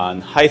vehicle,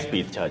 and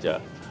high-speed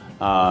charger.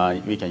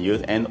 We can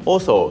use, and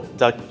also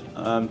the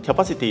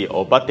capacity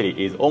of battery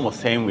is almost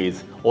same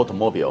with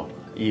automobile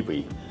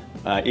EV,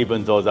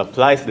 even though the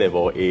price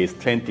level is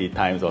 20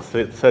 times or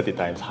 30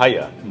 times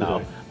higher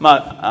now.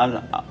 But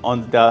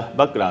on the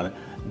background,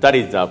 that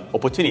is the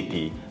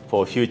opportunity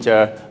for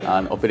future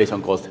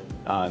operation cost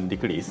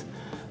decrease.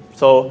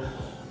 So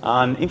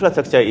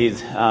infrastructure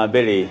is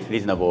very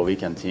reasonable, we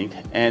can think.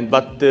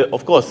 But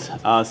of course,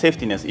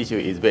 safetyness issue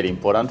is very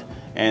important.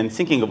 And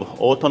thinking of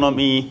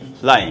autonomy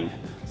flying,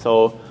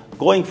 so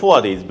going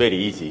forward is very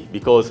easy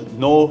because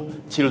no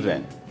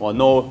children or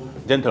no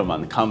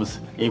gentleman comes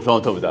in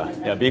front of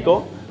the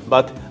vehicle.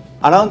 But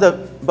around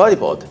the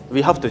vertiport,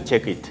 we have to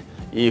check it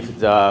if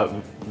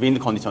the wind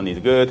condition is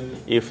good,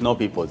 if no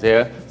people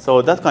there.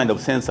 So that kind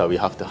of sensor we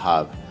have to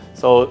have.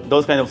 So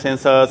those kind of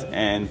sensors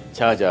and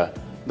charger,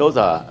 those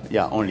are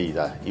only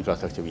the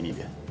infrastructure we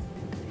need.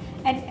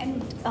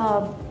 And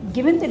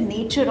given the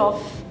nature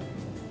of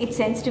its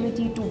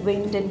sensitivity to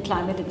wind and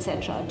climate,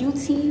 etc., do you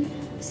see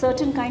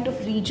certain kind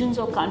of regions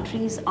or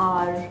countries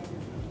are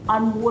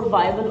more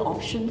viable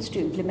options to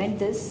implement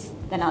this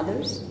than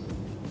others?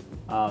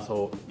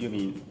 So you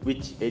mean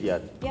which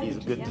area is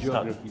good to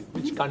start?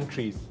 Which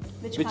countries?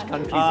 Which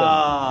countries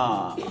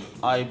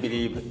I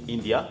believe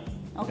India.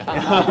 Okay.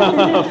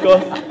 Of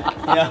course.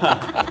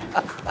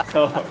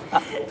 So,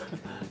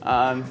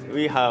 and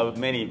we have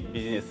many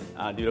business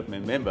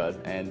development members,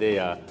 and they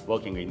are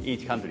working in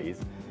each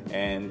countries.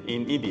 And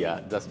in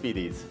India, the speed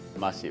is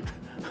massive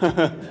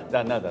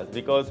than others,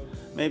 because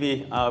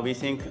maybe we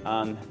think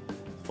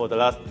for the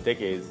last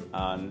decades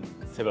and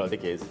several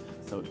decades,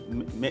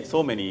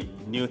 so many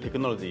new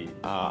technology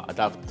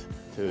adapt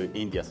to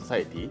India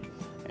society,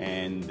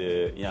 and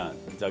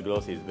the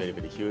growth is very,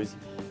 very huge,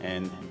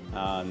 and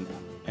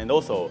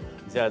also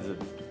there's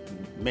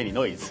many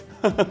noise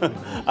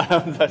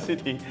around the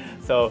city.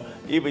 So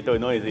emitter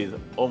noise is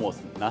almost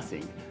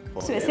nothing.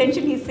 So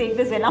essentially he's saying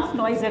there's enough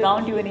noise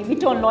around you, and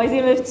emitter noise,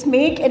 if it's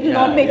it will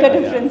not make a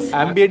difference.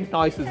 Ambient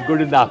noise is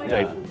good enough,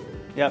 right?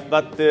 Yeah,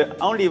 but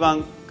only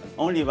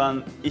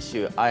one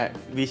issue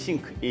we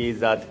think is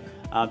that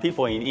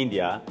people in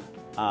India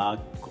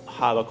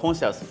have a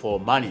conscience for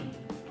money.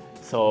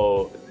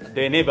 So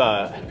they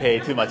never pay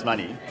too much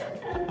money,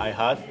 I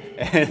heard.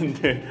 And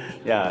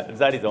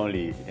that is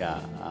only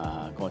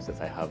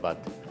conscience I have, but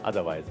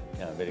otherwise,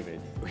 very great.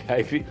 I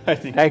agree.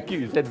 Thank you.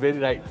 You said very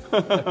right.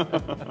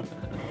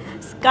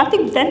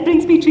 Karthik, that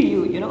brings me to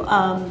you.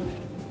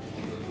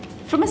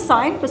 From a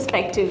Cyient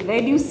perspective, where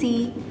do you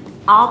see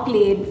our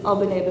play in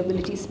urban air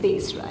mobility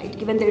space, right?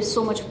 Given there is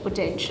so much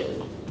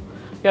potential.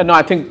 Yeah, no,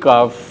 I think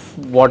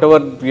whatever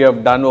we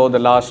have done over the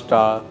last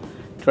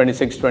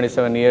 26,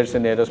 27 years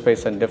in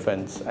aerospace and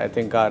defense, I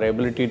think our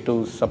ability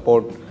to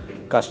support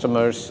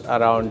customers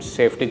around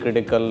safety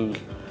critical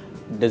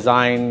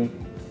design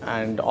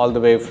and all the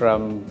way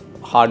from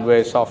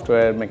hardware,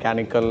 software,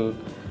 mechanical,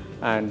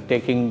 and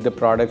taking the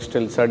products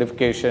till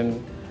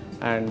certification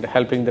and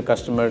helping the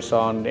customers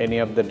on any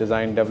of the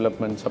design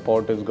development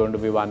support is going to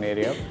be one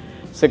area.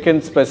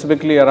 Second,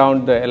 specifically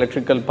around the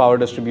electrical power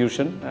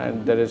distribution,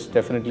 and there is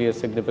definitely a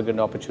significant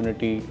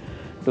opportunity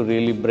to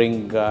really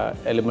bring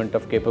element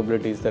of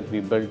capabilities that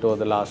we built over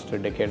the last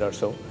decade or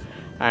so.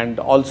 And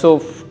also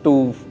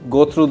to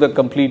go through the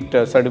complete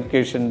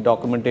certification,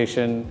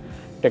 documentation,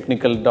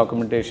 technical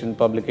documentation,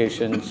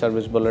 publication,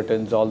 service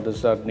bulletins, all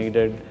this are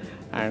needed,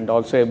 and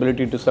also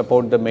ability to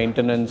support the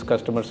maintenance,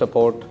 customer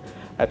support.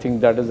 I think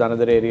that is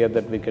another area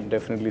that we can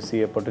definitely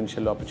see a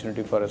potential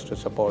opportunity for us to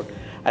support.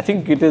 I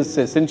think it is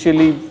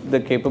essentially the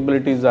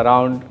capabilities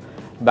around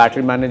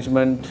battery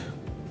management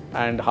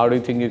and how do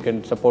you think you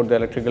can support the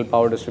electrical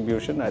power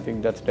distribution. I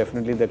think that's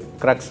definitely the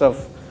crux of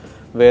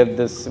where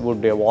this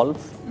would evolve.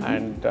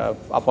 And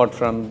apart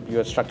from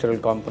your structural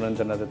components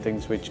and other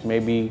things, which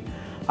maybe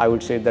I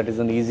would say that is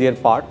an easier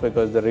part,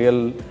 because the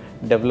real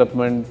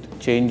development,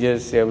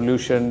 changes,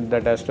 evolution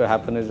that has to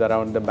happen is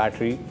around the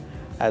battery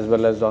as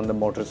well as on the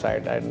motor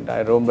side. And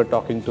I remember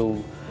talking to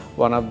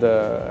one of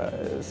the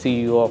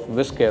CEO of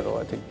Viscaro.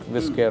 I think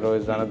Viscaro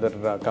is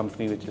another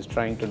company which is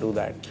trying to do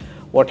that.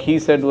 What he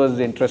said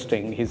was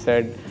interesting. He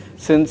said,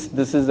 since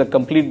this is a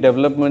complete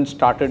development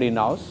started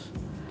in-house,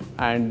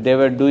 and they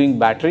were doing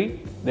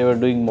battery, they were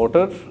doing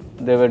motor,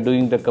 they were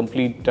doing the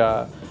complete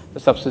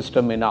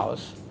subsystem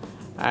in-house.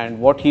 And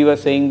what he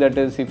was saying that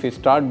is, if we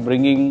start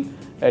bringing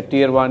a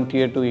tier 1,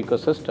 tier 2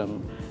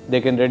 ecosystem, they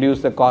can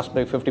reduce the cost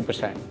by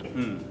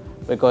 50%.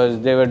 Because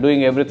they were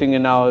doing everything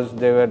in-house,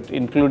 they were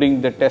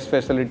including the test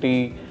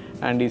facility,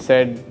 and he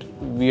said,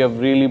 we have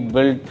really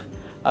built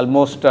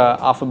almost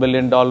 $500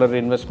 million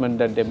investment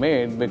that they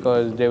made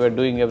because they were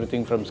doing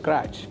everything from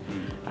scratch.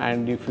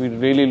 And if we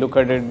really look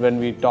at it, when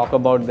we talk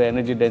about the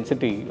energy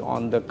density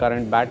on the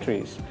current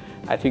batteries,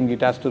 I think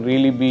it has to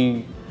really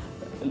be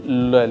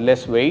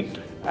less weight,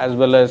 as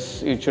well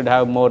as it should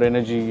have more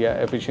energy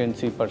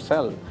efficiency per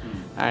cell.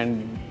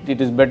 And it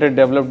is better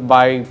developed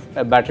by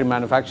a battery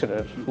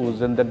manufacturer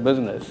who's in that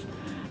business.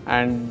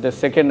 And the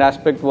second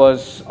aspect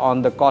was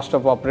on the cost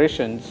of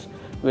operations,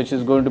 which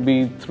is going to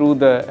be through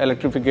the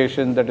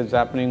electrification that is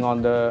happening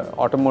on the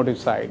automotive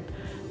side,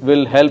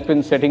 will help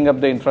in setting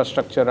up the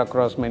infrastructure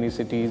across many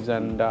cities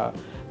and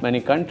many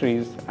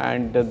countries.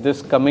 And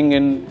this coming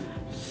in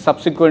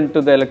subsequent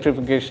to the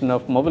electrification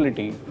of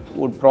mobility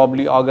would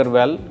probably augur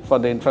well for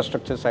the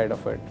infrastructure side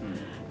of it.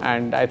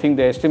 And I think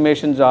the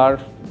estimations are,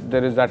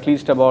 there is at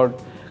least about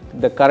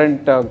the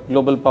current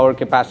global power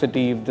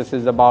capacity, if this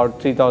is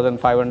about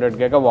 3,500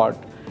 gigawatt,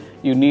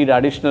 you need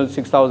additional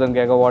 6,000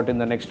 gigawatt in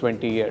the next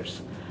 20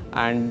 years.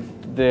 And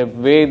the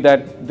way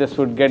that this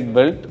would get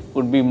built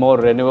would be more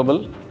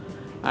renewable,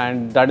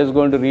 and that is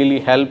going to really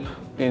help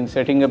in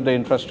setting up the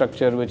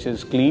infrastructure which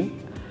is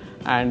clean,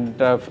 and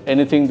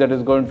anything that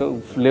is going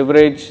to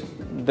leverage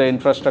the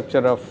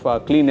infrastructure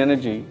of clean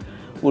energy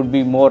would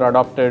be more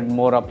adopted,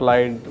 more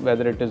applied,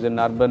 whether it is in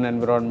urban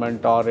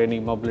environment or any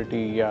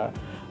mobility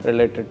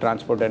related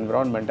transport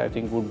environment, I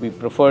think would be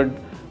preferred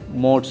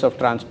modes of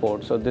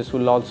transport. So this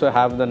will also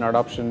have an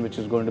adoption which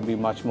is going to be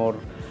much more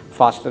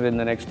faster in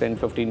the next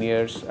 10-15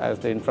 years as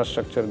the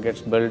infrastructure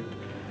gets built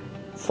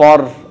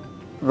for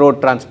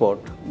road transport,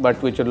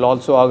 but which will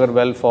also augur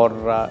well for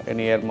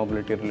any air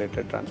mobility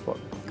related transport.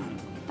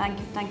 Thank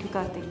you,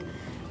 Karthik.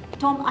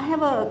 Tom, I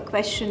have a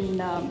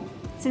question.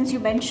 Since you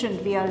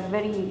mentioned we are a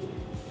very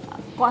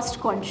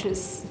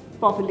cost-conscious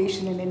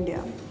population in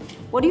India,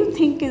 what do you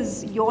think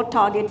is your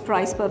target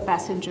price per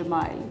passenger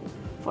mile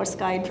for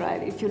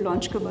SkyDrive if you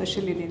launch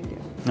commercial in India?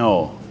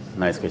 Oh,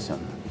 nice question.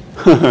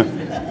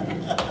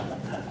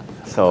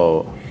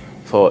 So,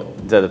 for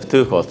the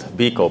two costs,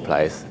 vehicle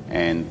price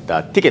and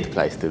the ticket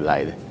price to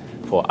ride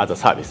for other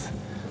service.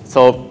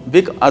 So,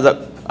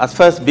 at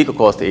first, vehicle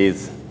cost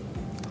is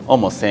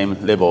almost same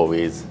level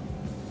with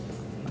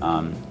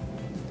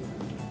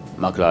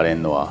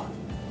McLaren or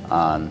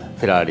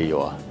Ferrari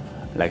or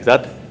like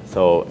that.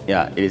 So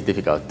yeah, it is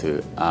difficult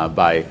to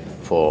buy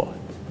for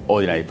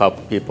ordinary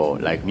people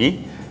like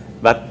me.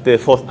 But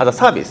for other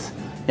service,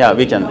 yeah,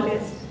 we can.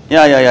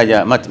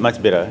 Yeah,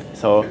 much better.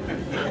 So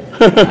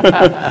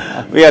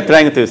we are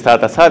trying to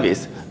start a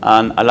service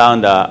and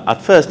around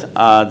at first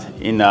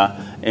in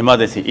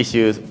emergency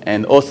issues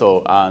and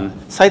also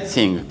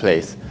sightseeing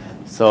place.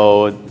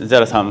 So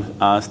there are some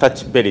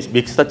very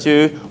big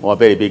statue or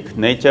very big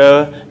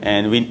nature,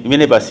 and we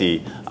never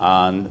see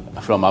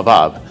from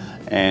above.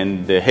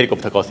 And the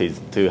helicopter cost is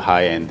too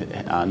high and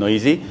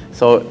noisy.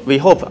 So we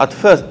hope at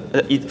first,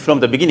 from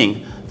the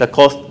beginning, the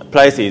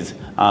price is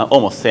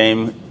almost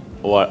same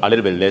or a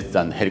little bit less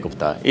than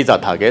helicopter is our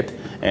target,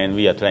 and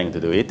we are trying to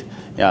do it.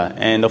 Yeah,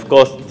 and of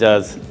course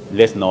there's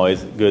less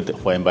noise, good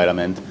for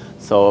environment.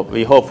 So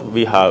we hope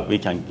we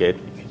can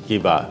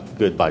give a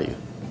good value.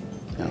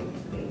 Yeah.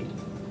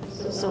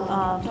 So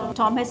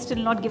Tom has still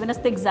not given us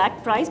the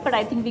exact price, but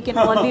I think we can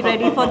all be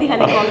ready for the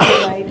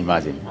helicopter ride.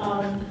 Imagine.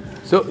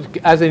 So,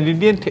 as an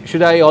Indian,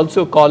 should I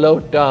also call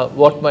out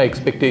what my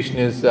expectation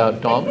is,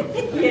 Tom?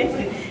 Yes.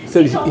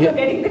 So, Tom, you're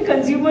getting the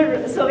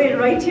consumer survey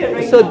right here,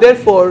 right so now.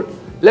 Therefore,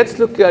 let's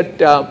look at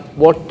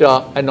what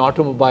an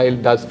automobile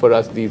does for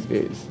us these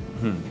days.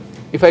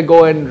 If I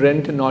go and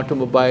rent an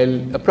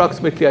automobile,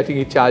 approximately, I think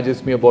he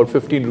charges me about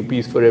 15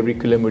 rupees for every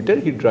kilometer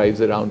he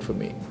drives around for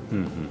me.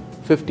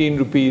 15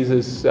 rupees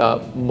is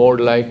more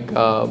like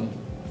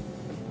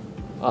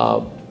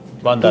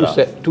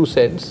 2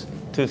 cents.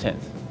 2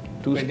 cents.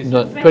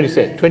 20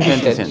 cents.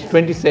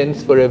 20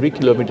 cents for every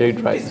kilometer he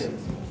drives.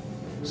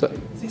 So,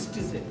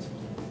 60 cents.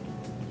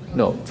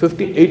 No,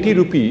 80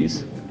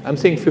 rupees. I'm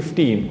saying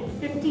 15.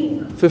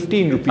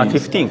 15 rupees.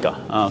 15 ka.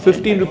 Okay.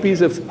 15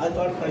 rupees of. I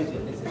thought 5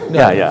 cents.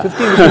 No, Yeah.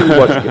 15 rupees is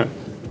what's good.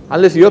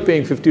 Unless you're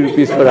paying 50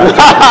 rupees for us.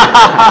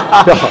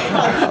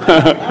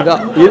 No.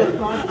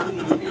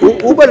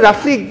 Uber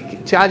roughly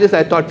charges,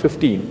 I thought,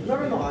 15. No,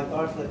 I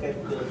thought like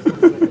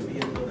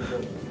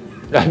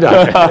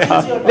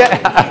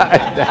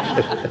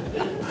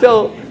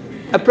So,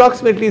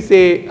 approximately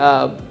say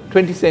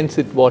 20 cents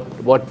is what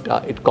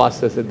it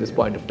costs us at this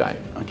point of time.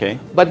 Okay.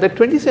 But the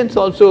 20 cents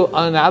also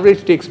on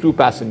average takes 2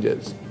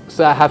 passengers.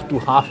 So I have to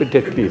half it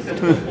at least.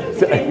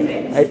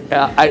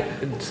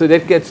 So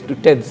that gets to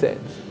 10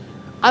 cents.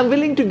 I'm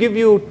willing to give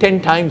you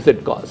 10 times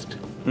that cost.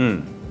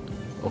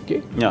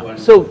 Okay. Yeah.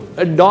 So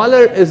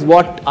 $1 is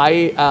what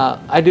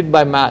I did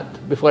by math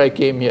before I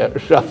came here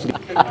roughly.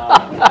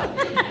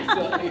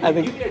 I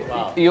think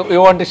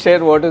you want to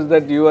share what is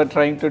that you are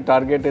trying to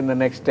target in the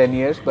next 10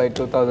 years by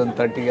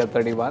 2030 or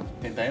 31?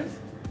 10 times?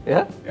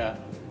 Yeah? Yeah.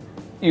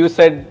 You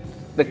said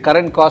the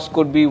current cost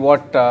could be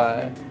what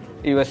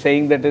you were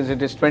saying, that is,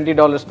 it is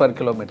 $20 per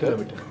kilometer.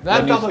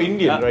 I'm talking about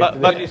Indian, right? But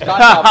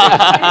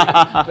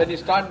when you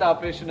start the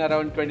operation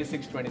around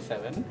 26,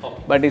 27,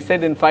 but he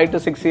said in 5 to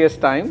 6 years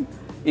time,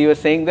 he was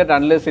saying that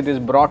unless it is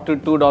brought to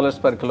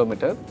 $2 per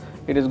kilometer,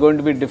 it is going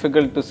to be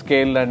difficult to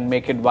scale and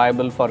make it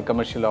viable for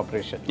commercial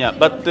operation. Yeah,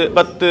 but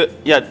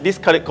this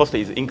current cost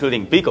is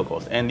including vehicle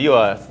cost, and you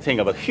are saying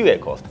about fuel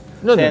cost.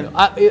 No.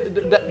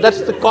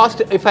 That's the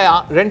cost if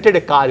I rented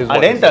a car.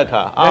 Rent a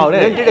car.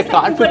 Rented a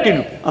car, 15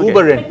 rupees. Okay.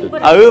 Uber rental.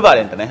 Uber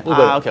rent, ne?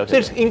 Uber. So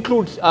it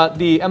includes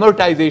the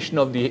amortization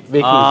of the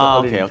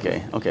vehicle.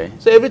 Okay.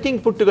 So everything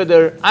put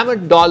together, I'm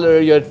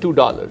 $1, you're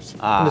 $2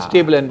 in a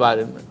stable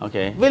environment.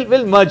 Okay.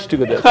 We'll merge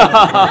together.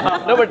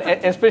 No, but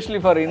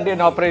especially for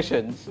Indian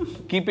operations,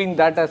 keeping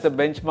that as a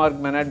benchmark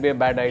may not be a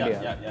bad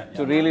idea.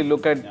 To really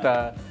look at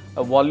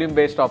a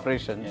volume-based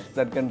operations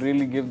that can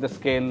really give the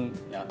scale,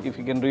 if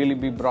you can really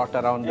be brought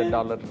around the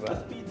dollar.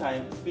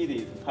 Speed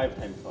is 5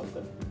 times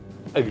faster.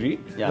 Agree?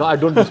 Yeah. No, I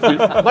don't dispute.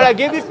 But I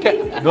gave you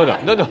 10. No.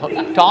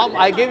 Tom,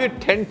 I gave you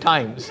 10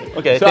 times.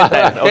 Okay, so 10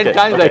 times. 10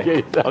 times I gave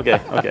you.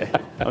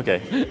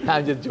 Okay.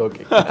 I'm just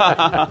joking.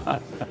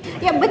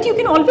 Yeah, but you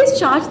can always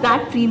charge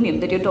that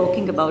premium that you're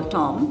talking about,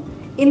 Tom,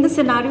 in the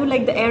scenario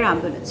like the air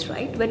ambulance,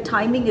 right? Where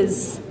timing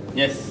is,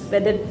 Yes. where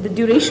the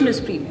duration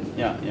is premium.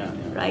 Yeah.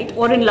 Right?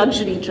 Or in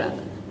luxury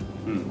travel.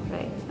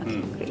 Right?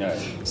 Okay, great. Yeah.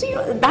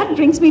 So, that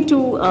brings me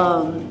to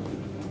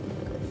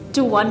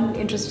one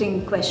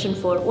interesting question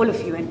for all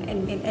of you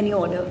in any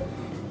order.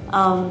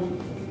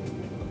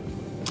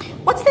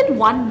 What's that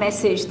one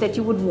message that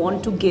you would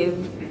want to give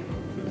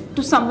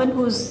to someone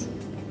who's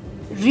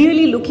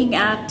really looking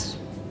at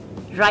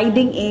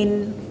riding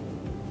in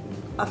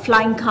a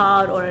flying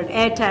car or an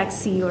air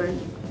taxi or an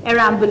air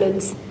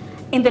ambulance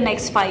in the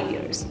next 5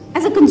 years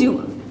as a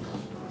consumer?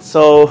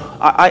 So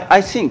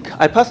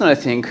I personally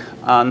think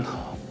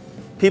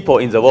people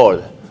in the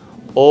world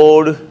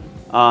all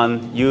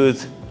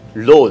use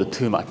road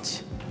too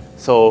much.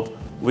 So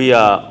we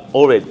are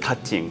always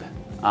touching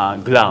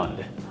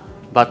ground,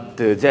 but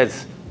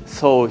there's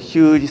so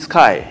huge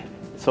sky.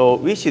 So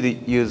we should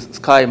use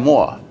sky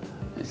more.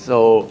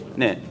 So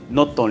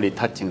not only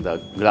touching the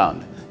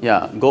ground.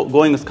 Yeah,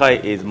 going sky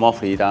is more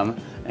freedom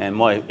and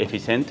more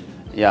efficient.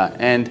 Yeah,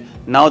 and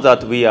now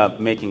that we are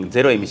making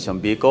zero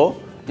emission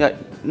vehicle, yeah,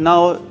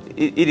 now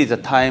it is a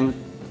time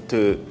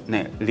to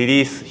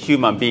release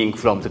human being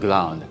from the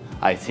ground,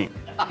 I think.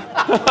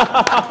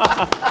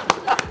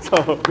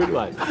 So Good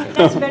one.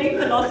 That's very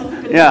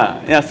philosophical.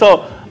 yeah.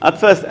 So at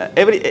first,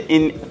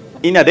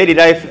 in a daily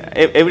life,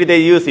 everyday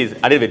use is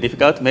a little bit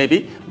difficult,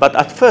 maybe. But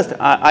at first,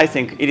 I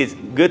think it is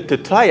good to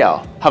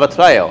have a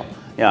trial,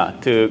 yeah,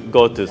 to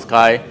go to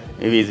sky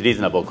with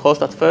reasonable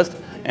cost at first,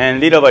 and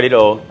little by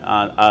little,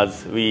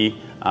 as we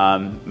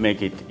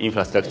make it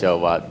infrastructure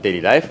of our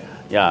daily life,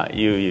 yeah,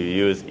 you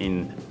use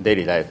in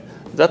daily life.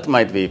 That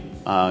might be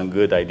a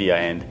good idea,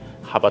 and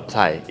have a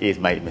try is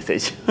my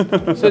message.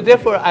 So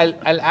therefore,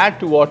 I'll add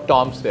to what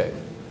Tom said.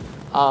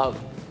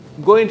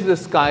 Going to the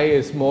sky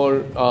is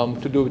more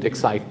to do with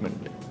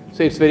excitement.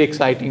 So it's very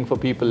exciting for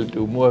people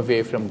to move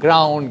away from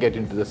ground, get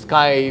into the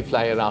sky,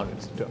 fly around,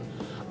 etc.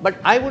 But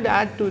I would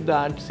add to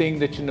that saying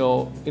that, you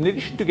know, in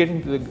addition to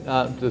getting to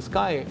the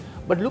sky,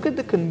 but look at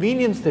the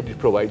convenience that it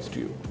provides to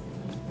you.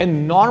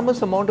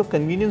 Enormous amount of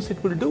convenience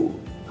it will do.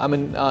 I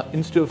mean,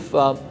 instead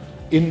of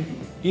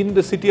in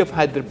the city of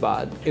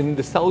Hyderabad, in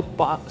the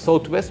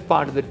southwest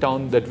part of the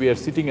town that we are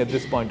sitting at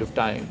this point of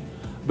time,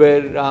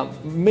 where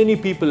many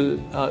people,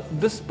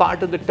 this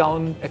part of the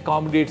town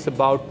accommodates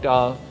about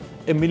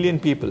 1 million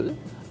people.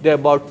 There are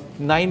about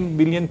 9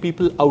 million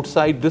people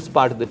outside this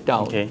part of the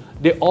town. Okay.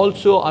 They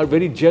also are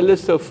very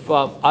jealous of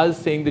us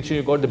saying that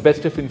you've got the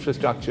best of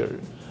infrastructure.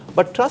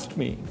 But trust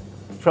me,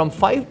 from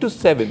 5 to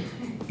 7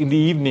 in the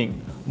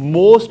evening,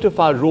 most of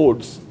our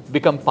roads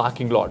become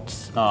parking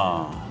lots.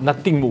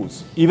 Nothing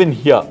moves, even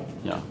here.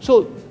 Yeah.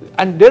 So,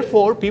 and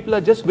therefore, people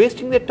are just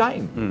wasting their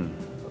time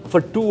for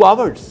 2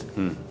 hours.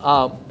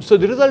 So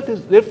the result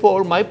is,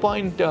 therefore, my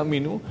point,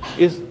 Meenu,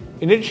 is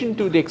in addition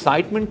to the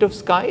excitement of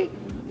sky,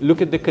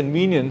 look at the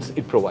convenience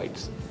it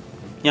provides.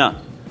 Yeah,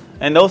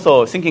 and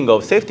also thinking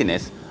of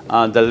safetyness,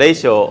 the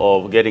ratio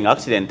of getting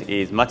accident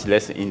is much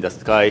less in the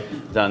sky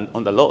than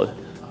on the road.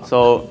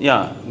 So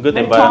yeah, good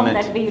Well, environment.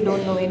 Tom, that way you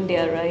don't know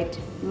India, right?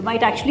 We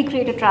might actually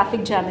create a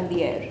traffic jam in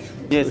the air.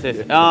 Yes.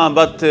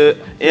 But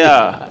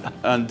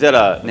there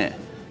are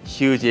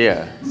huge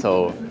air,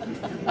 so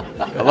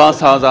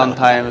 1,000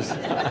 times,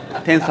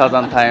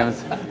 10,000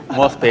 times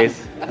more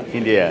space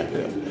in the air.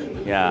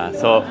 Yeah,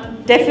 so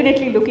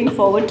Definitely looking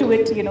forward to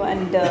it, you know,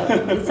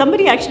 and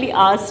somebody actually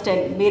asked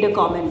and made a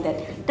comment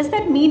that, does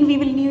that mean we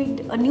will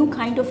need a new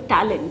kind of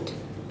talent?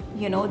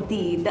 You know,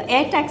 the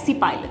air taxi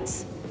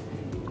pilots.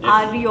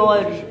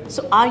 Yes.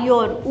 Are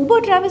your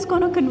Uber drivers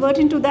going to convert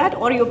into that,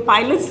 or are your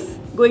pilots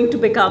going to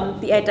become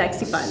the air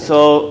taxi pilots?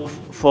 So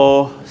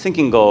for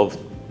thinking of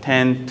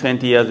 10,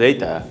 20 years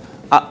later,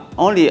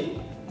 only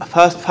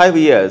first 5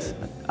 years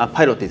a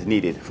pilot is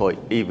needed for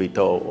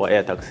eVTOL or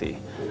air taxi.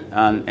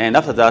 And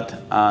after that,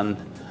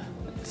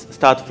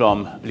 start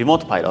from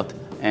remote pilot,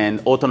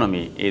 and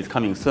autonomy is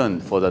coming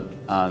soon for the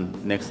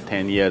next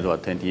 10 years or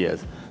 20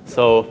 years.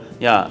 So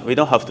yeah, we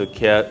don't have to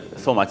care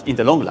so much in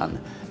the long run.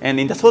 And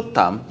in the short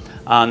term,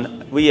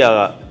 we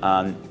are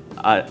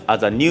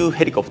as a new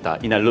helicopter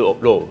in a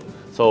row.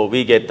 So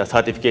we get the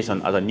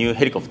certification as a new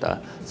helicopter.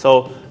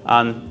 So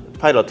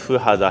pilot who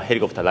has a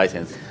helicopter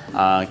license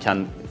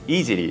can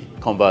easily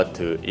convert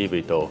to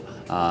eVTOL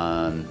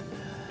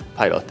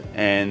pilot.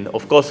 And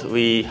of course,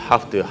 we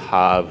have to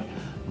have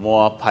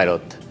more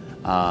pilot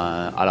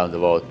around the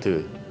world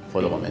too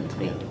for the moment.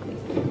 Great.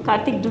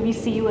 Karthik, do we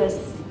see you as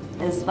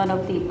one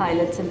of the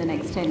pilots in the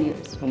next 10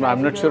 years?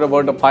 I'm not sure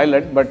about a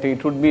pilot, but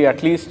it would be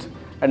at least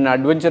an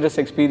adventurous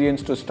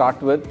experience to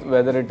start with,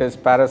 whether it is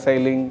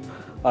parasailing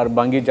or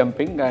bungee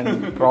jumping,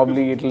 and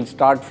probably it will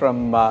start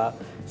from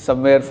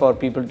somewhere for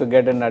people to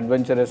get an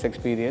adventurous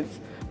experience.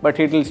 But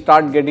it will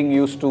start getting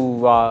used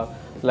to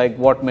like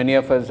what many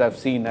of us have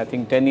seen. I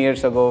think 10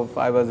 years ago,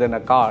 I was in a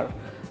car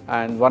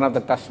and one of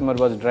the customers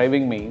was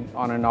driving me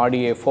on an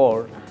Audi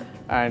A4,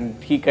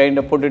 and he kind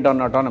of put it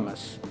on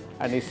autonomous.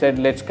 And he said,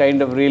 let's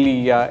kind of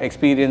really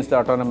experience the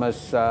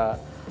autonomous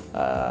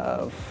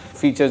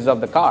features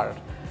of the car.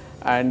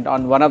 And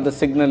on one of the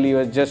signal, he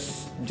was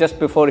just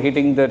before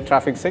hitting the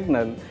traffic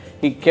signal,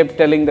 he kept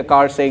telling the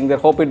car, saying that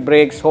hope it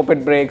brakes, hope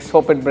it brakes,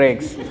 hope it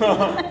brakes.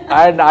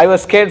 And I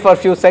was scared for a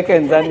few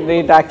seconds, and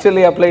it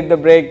actually applied the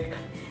brake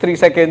 3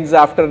 seconds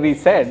after he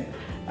said.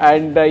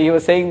 And he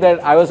was saying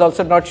that I was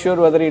also not sure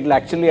whether it will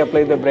actually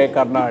apply the brake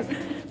or not.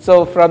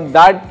 So from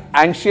that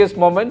anxious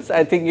moments,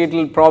 I think it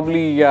will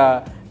probably,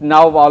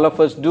 now all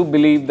of us do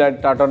believe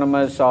that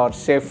autonomous or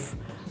safe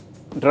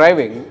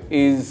driving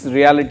is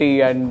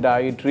reality, and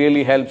it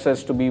really helps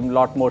us to be a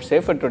lot more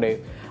safer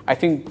today. I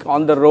think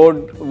on the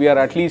road, we are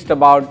at least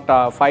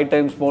about 5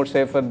 times more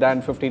safer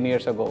than 15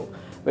 years ago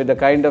with the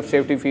kind of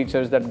safety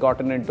features that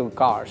gotten into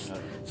cars.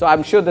 So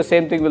I'm sure the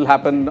same thing will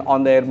happen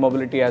on the air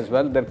mobility as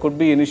well. There could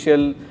be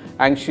initial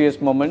anxious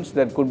moments,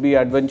 there could be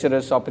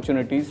adventurous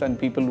opportunities, and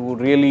people who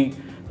really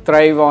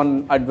thrive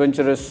on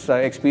adventurous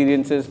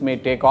experiences may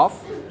take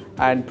off,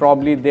 and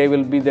probably they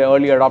will be the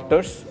early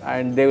adopters,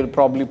 and they will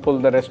probably pull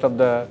the rest of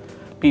the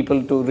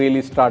people to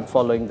really start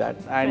following that.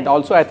 And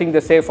also I think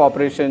the safe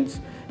operations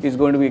is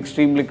going to be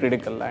extremely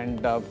critical,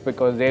 and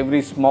because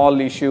every small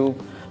issue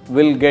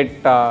will get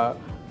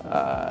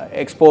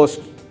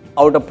exposed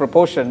out of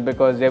proportion,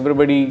 because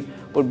everybody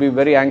would be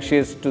very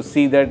anxious to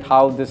see that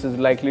how this is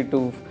likely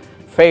to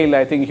fail.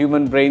 I think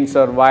human brains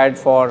are wired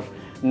for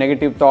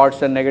negative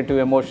thoughts and negative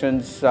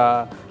emotions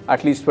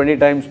at least 20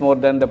 times more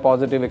than the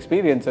positive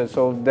experiences.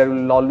 So there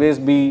will always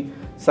be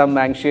some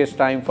anxious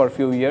time for a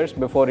few years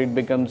before it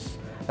becomes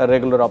a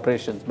regular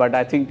operations. But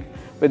I think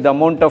with the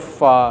amount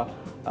of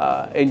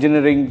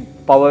engineering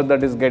power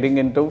that is getting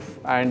into,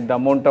 and the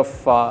amount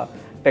of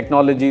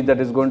technology that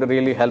is going to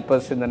really help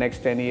us in the next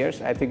 10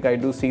 years, I think I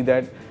do see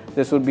that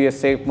this would be a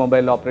safe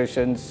mobile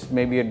operations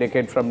maybe a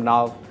decade from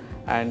now,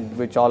 and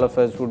which all of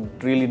us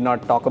would really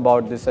not talk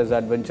about this as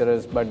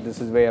adventurous, but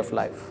this is way of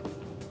life.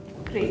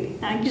 Great,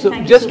 thank you. So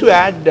thank just you to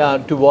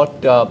add to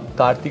what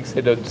Karthik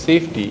said on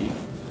safety,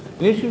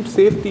 in addition to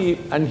safety,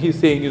 and he's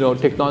saying,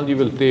 technology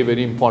will play a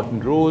very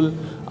important role,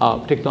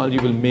 technology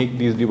will make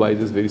these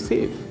devices very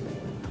safe.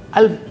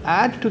 I'll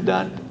add to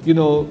that,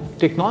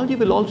 technology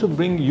will also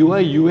bring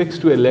UI UX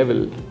to a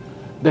level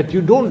that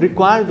you don't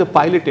require the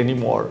pilot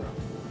anymore.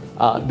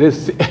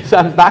 So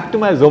I'm back to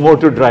my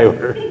Zomoto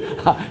driver.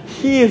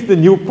 He is the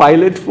new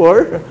pilot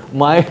for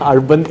my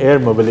urban air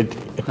mobility.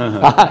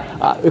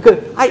 Because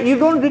you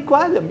don't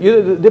require them.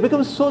 They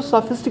become so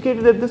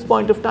sophisticated at this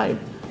point of time.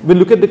 We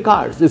look at the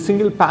cars, a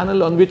single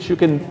panel on which you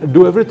can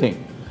do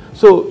everything.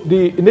 So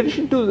in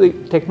addition to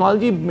the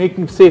technology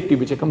making safety,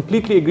 which I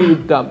completely agree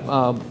with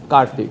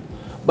Karthik,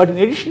 but in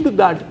addition to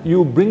that,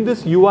 you bring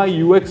this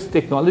UI UX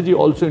technology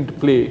also into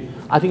play,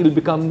 I think it will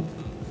become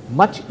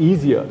much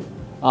easier.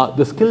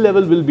 The skill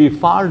level will be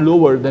far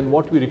lower than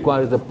what we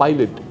require as a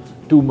pilot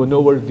to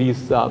maneuver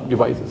these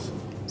devices.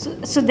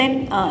 So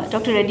then,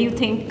 Dr. Reddy, you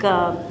think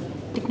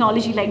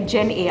technology like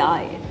Gen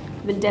AI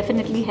will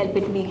definitely help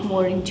it make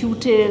more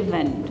intuitive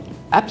and...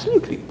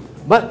 Absolutely.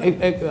 But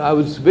I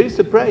was very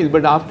surprised,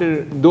 but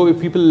though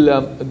people,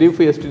 the day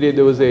before yesterday,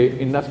 there was an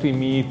industry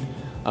meet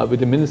with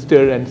the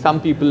minister, and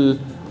some people,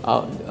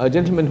 a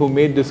gentleman who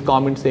made this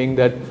comment saying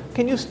that,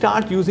 can you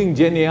start using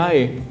Gen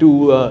AI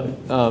to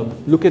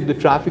look at the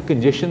traffic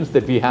congestions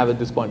that we have at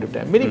this point of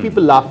time? Many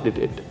people laughed at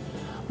it.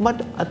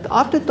 But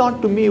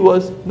afterthought to me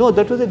was, no,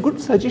 that was a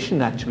good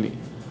suggestion actually.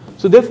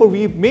 So therefore,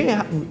 we may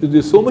have,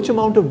 there's so much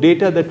amount of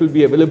data that will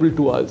be available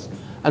to us,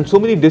 and so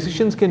many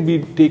decisions can be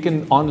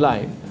taken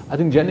online. I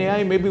think Gen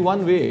AI may be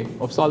one way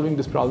of solving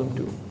this problem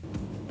too.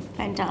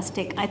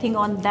 Fantastic. I think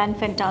on that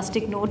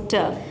fantastic note,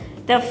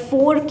 there are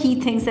 4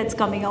 key things that's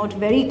coming out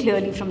very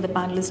clearly from the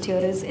panelist here.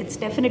 It's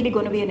definitely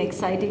going to be an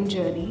exciting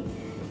journey.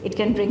 It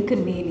can bring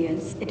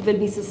convenience, it will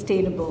be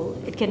sustainable,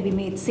 it can be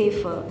made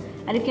safer,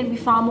 and it can be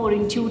far more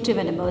intuitive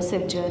and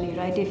immersive journey,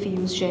 right, if we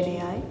use Gen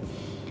AI.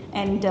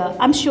 And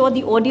I'm sure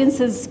the audience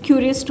is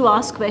curious to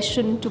ask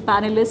questions to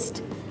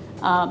panelists.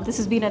 This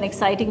has been an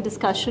exciting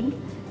discussion.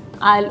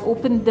 I'll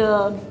open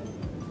the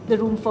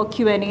room for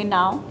Q&A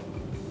now.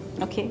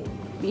 Okay,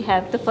 we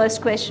have the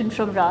first question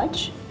from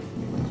Raj.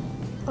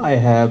 I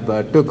have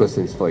 2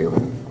 questions for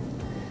you.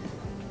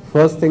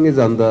 First thing is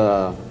on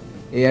the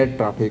air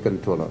traffic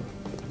controller.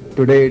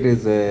 Today it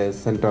is a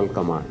central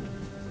command,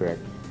 correct?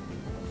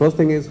 First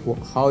thing is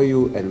how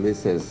you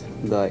envisage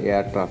the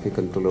air traffic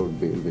controller will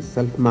be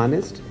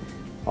self-managed,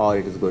 or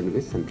it is going to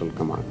be central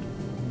command.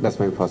 That's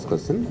my first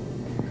question.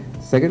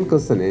 Second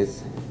question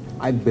is,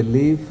 I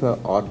believe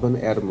urban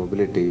air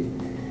mobility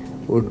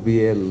would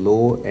be a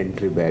low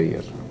entry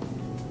barrier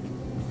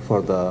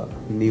for the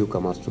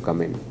newcomers to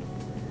come in.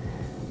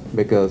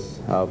 Because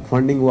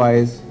funding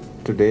wise,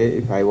 today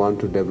if I want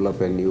to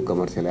develop a new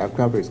commercial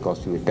aircraft, it's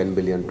costing me 10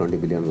 billion, 20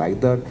 billion like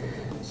that.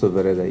 So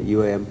whereas the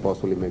UAM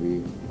possibly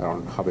maybe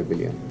around $500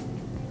 million.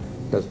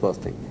 That's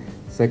first thing.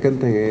 Second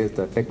thing is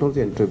the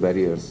technology entry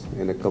barriers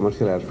in a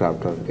commercial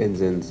aircraft,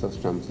 engines,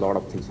 systems, a lot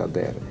of things are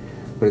there.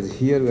 Whereas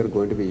here we are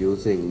going to be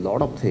using a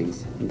lot of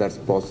things that's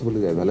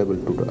possibly available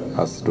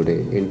to us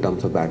today in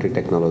terms of battery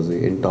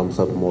technology, in terms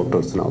of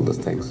motors and all those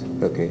things.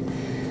 Okay.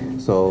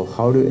 So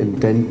how do you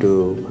intend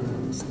to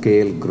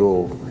scale,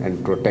 grow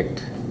and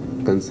protect,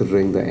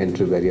 considering the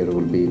entry barrier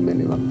will be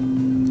minimal?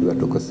 So there are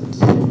 2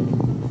 questions.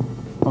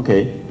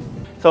 Okay.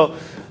 So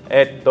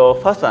at the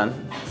first one,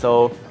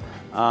 so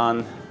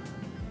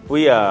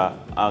we are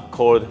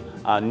called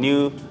a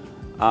new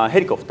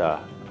helicopter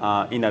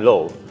in a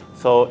row.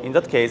 So in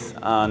that case,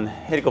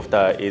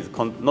 helicopter is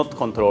not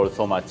controlled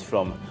so much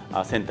from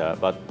center,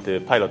 but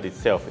the pilot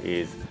itself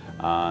is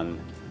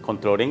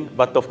controlling.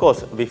 But of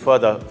course, before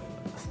the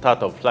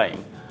start of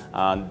flying,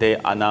 they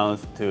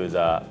announced to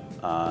the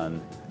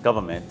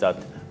government that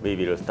we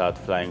will start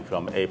flying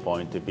from A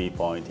point to B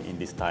point in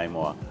this time,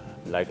 or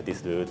like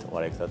this route,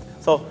 or like that.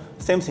 So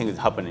same thing is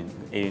happening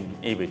in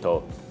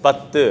eVTOL.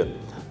 But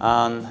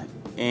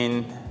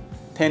in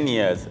 10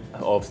 years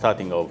of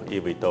starting of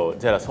eVTOL,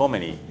 there are so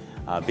many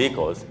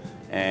vehicles,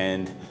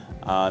 and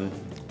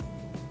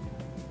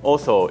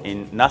also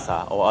in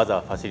NASA or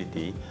other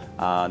facility,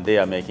 they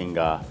are making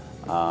a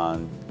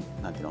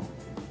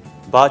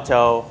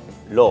virtual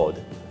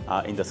road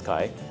in the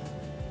sky,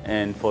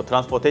 and for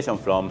transportation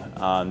from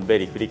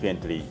very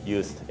frequently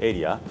used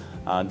area,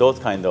 those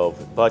kind of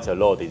virtual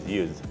road is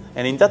used.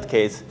 And in that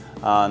case,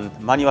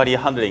 manually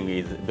handling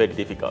is very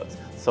difficult.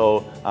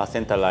 So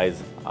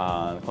centralized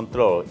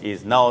control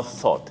is now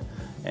sought,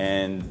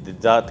 and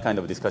that kind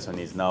of discussion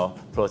is now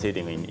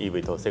proceeding in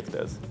eVTOL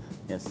sectors.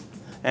 Yes.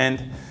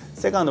 And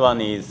second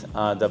one is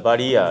the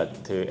barrier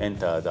to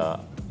enter the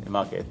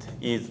market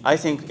is, I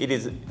think it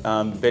is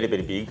very,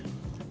 very big,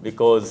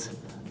 because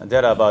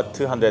there are about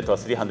 200 or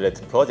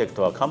 300 projects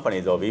or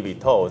companies of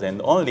eVTOLs,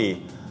 and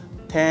only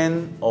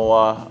 10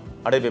 or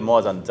a little bit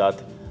more than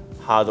that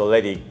has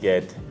already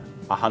get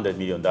 $100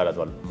 million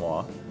or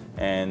more.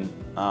 And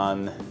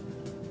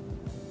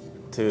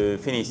to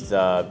finish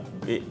the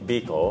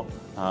vehicle,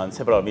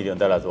 several $1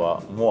 million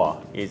or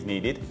more is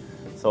needed.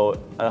 So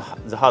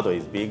the hurdle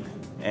is big.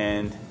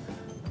 And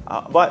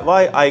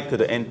why I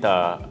could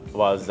enter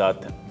was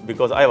that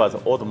because I was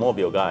an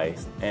automobile guy,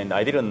 and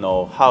I didn't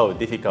know how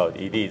difficult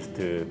it is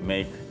to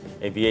make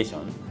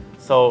aviation.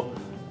 So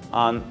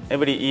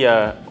every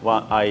year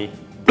I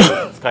do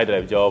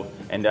SkyDrive job,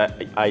 and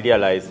I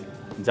realized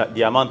that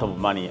the amount of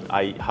money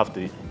I have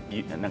to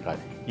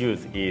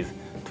use is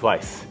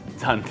twice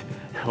than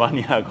 1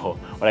 year ago,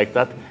 like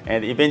that.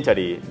 And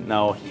eventually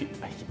now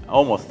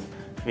almost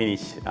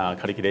finish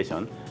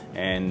calculation,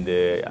 and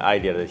I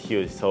realized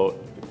huge. So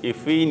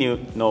if we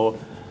know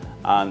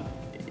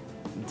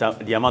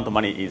the amount of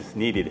money is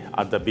needed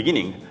at the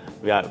beginning,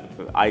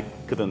 I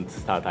couldn't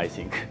start, I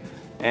think.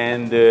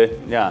 And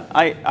yeah,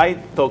 I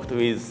talked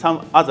with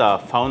some other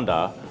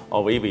founder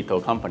of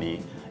eVTOL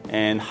company,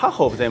 and half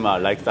of them are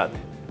like that.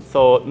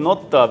 So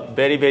not the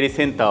very, very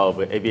center of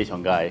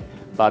aviation guy,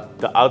 but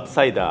the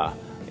outsider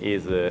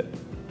is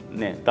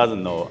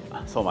doesn't know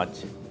so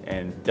much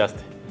and just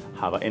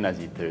have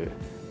energy to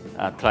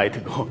try to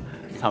go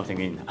something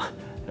in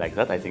like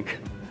that, I think.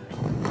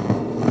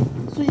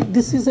 So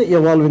this is an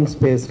evolving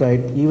space,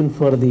 right? Even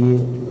for the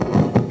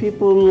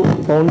people,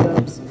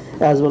 founders,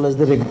 as well as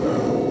the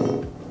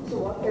regulators. So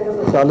what kind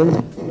of a challenge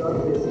you are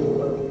facing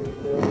for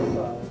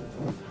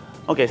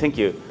this? Okay, thank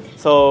you.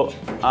 So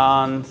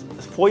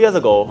 4 years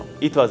ago,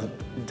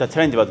 the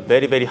challenge was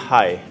very, very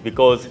high,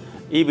 because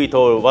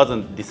eVTOL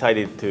wasn't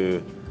decided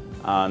to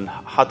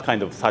what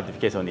kind of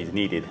certification is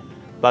needed.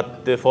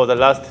 But for the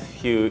last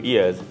few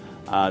years,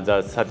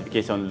 the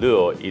certification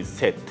rule is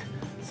set.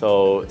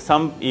 So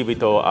some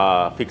eVTOL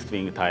are fixed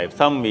wing type,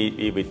 some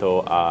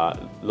eVTOL are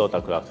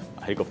rotorcraft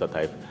helicopter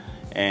type.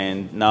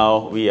 And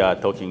now we are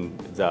talking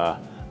the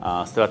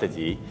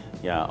strategy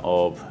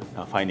of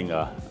finding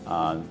a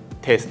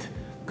test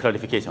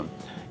clarification.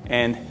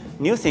 And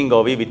new thing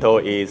of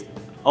eVTOL is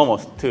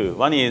almost two.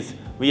 One is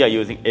we are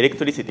using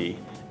electricity,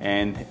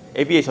 and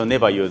aviation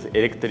never use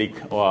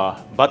electric or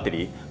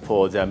battery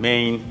for the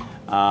main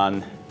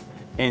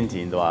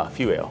engine or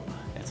fuel.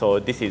 So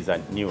this is a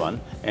new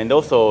one. And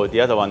also the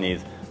other one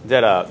is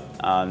there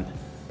are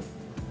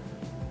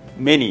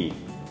many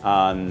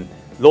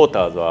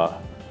rotors or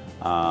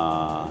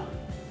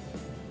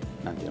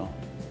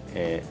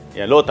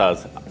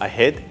rotors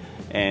ahead.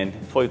 And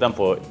for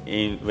example,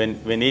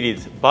 when it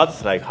is bird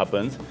strike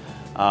happens,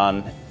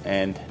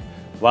 and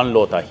one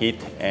rotor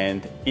hit,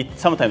 and it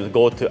sometimes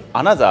goes to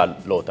another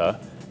rotor,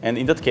 and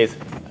in that case,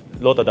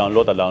 rotor down,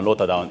 rotor down,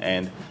 rotor down,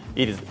 and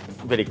it is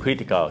very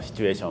critical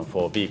situation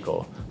for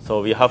vehicle.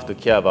 So we have to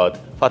care about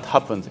what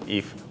happens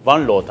if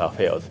one rotor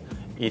fails.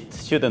 It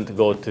shouldn't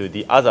go to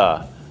the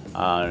other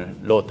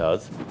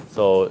rotors.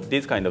 So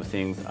these kind of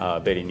things are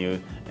very new,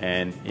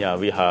 and yeah,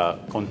 we are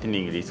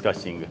continuing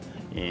discussing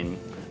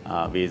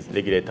with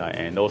regulator,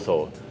 and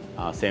also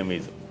same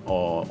with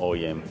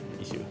OEM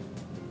issue.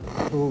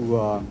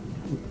 So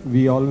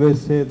we always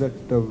say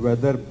that the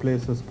weather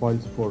plays a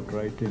spoilsport,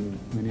 right, in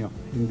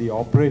the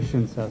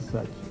operations as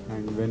such.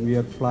 And when we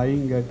are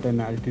flying at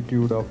an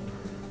altitude of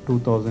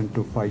 2,000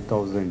 to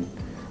 5,000,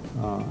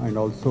 and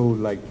also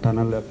like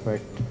tunnel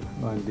effect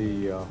and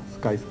the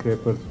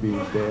skyscrapers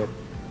being there,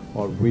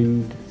 or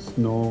wind,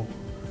 snow,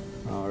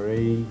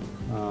 rain,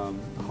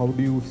 how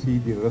do you see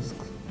the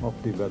risks of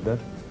the weather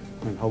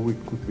and how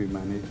it could be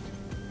managed?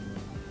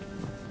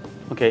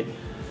 Okay,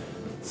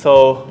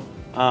 so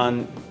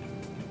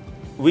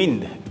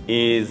wind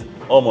is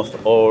almost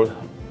all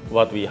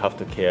what we have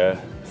to care.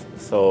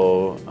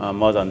 so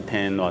more than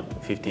 10 or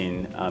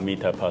 15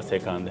 meter per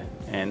second.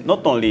 And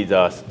not only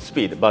the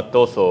speed, but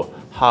also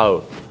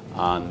how,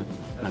 and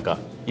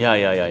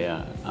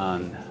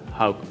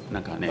how,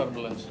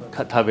 Turbulence.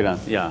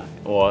 Turbulence,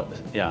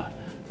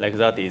 like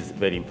that is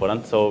very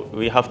important. So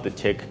we have to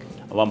check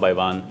one by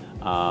one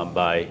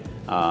by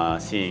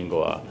seeing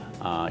or,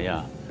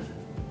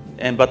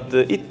 but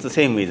it's the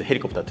same with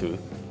helicopter too.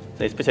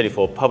 So especially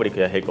for public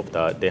air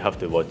helicopter, they have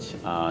to watch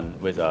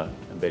weather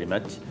very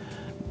much.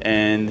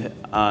 And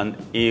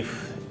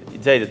if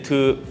there is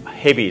too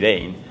heavy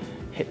rain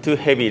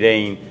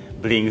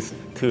brings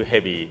too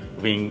heavy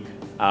wind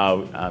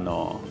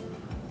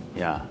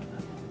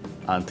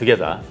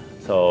together.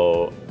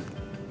 So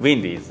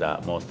wind is the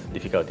most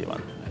difficult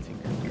one, I think.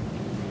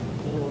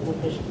 One more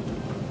question.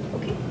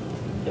 Okay.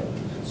 Yeah.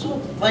 So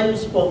when you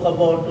spoke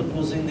about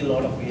using a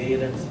lot of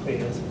air and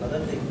space and other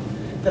things,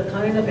 the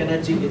kind of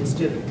energy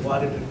density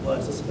required, it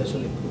requires a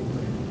special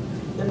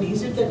improvement. Then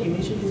is it that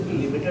initially is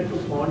limited to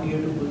point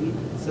here to be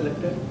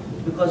selected?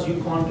 Because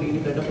you can't really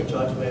kind of a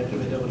charge battery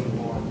wherever you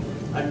want.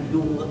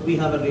 And we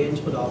have a range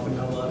for half an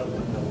hour or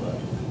 1 hour.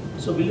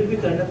 So will it be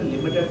kind of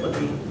limited for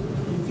the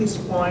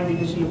fixed point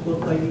initially for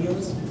 5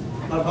 years?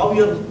 Or how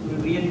you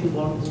really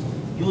want to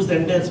use the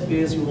entire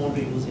space you want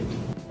to use it?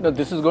 No,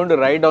 this is going to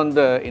ride on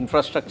the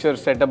infrastructure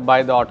set up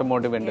by the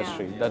automotive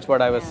industry. Yeah. That's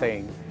what I was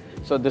saying.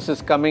 So this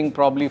is coming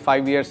probably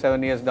 5 years,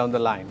 7 years down the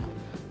line.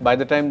 By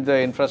the time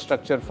the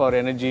infrastructure for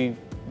energy,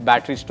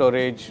 battery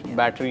storage,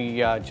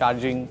 battery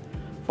charging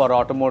for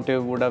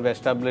automotive would have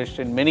established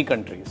in many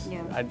countries.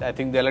 Yeah. I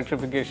think the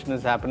electrification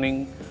is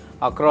happening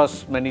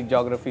across many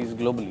geographies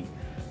globally.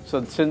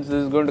 So since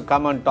this is going to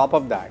come on top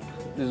of that,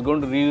 this is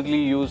going to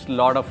really use a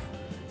lot of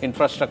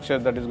infrastructure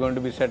that is going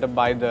to be set up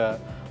by the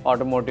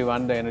automotive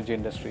and the energy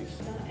industries.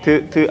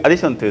 To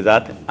addition to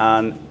that,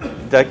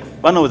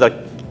 one of the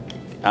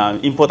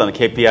important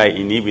KPI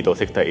in eVTOL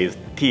sector is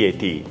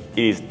TAT,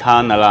 is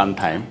turnaround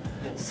time.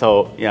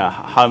 So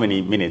how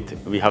many minutes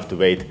we have to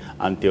wait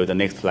until the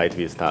next flight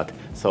will start.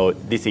 So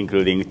this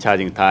including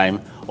charging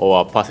time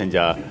or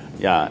passenger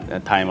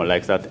time or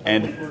like that.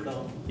 And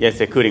yes,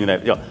 a cooling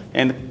time. Yeah.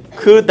 And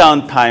cool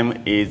down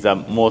time is the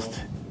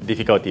most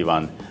difficulty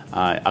one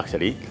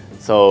actually.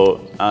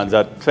 So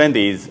the trend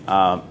is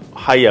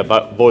higher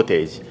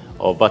voltage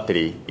of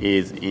battery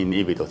is in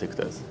eVTOL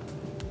sectors.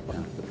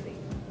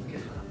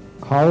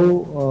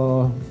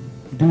 How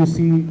do you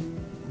see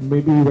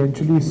maybe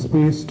eventually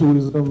space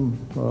tourism?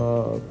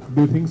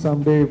 Do you think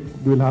someday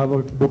we'll have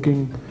a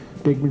booking,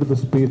 take me to the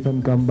space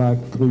and come back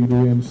through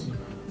UAMs?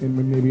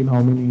 Maybe in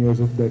how many years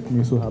if that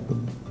may so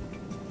happen?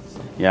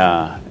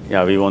 Yeah,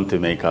 we want to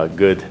make a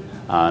good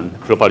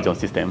propulsion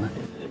system.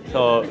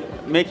 So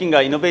making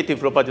an innovative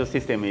propulsion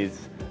system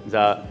is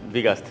the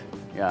biggest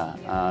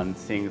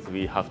things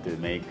we have to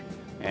make.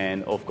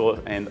 And of course,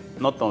 and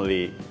not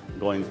only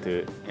going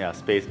to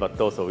space, but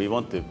also we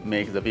want to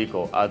make the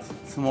vehicle as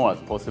small as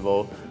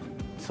possible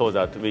so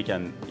that we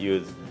can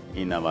use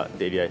in our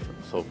daily life.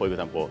 So for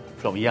example,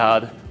 from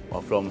yard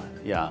or from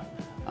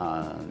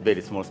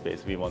very small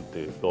space we want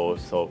to go.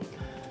 So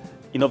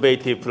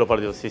innovative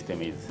propulsion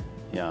system is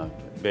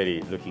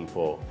very looking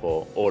for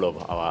all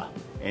of our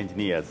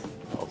engineers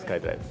of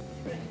SkyDrive.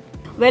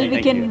 Well,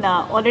 we can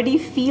already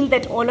feel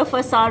that all of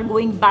us are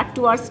going back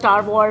to our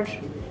Star Wars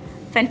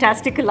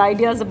fantastical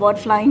ideas about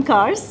flying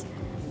cars.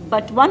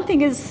 But one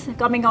thing is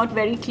coming out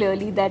very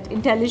clearly, that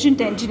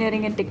intelligent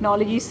engineering and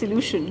technology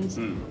solutions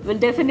will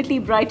definitely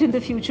brighten the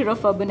future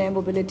of urban air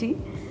mobility.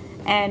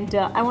 And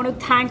I want to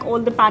thank all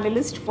the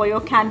panelists for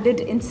your candid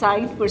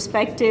insight,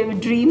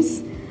 perspective,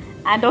 dreams.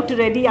 And Dr.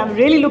 Reddy, I'm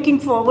really looking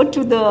forward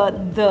to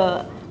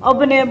the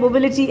urban air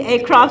mobility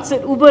aircrafts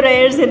and Uber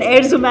Airs and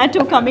Air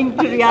Zomato coming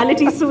to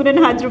reality soon in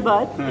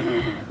Hyderabad.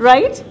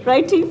 Right?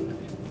 Right, team?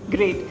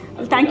 Great.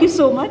 Well, thank you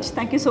so much.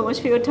 Thank you so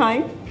much for your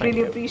time.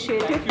 Really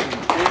appreciate it.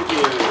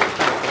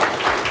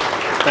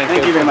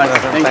 Thank you very much.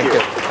 Thank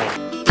you.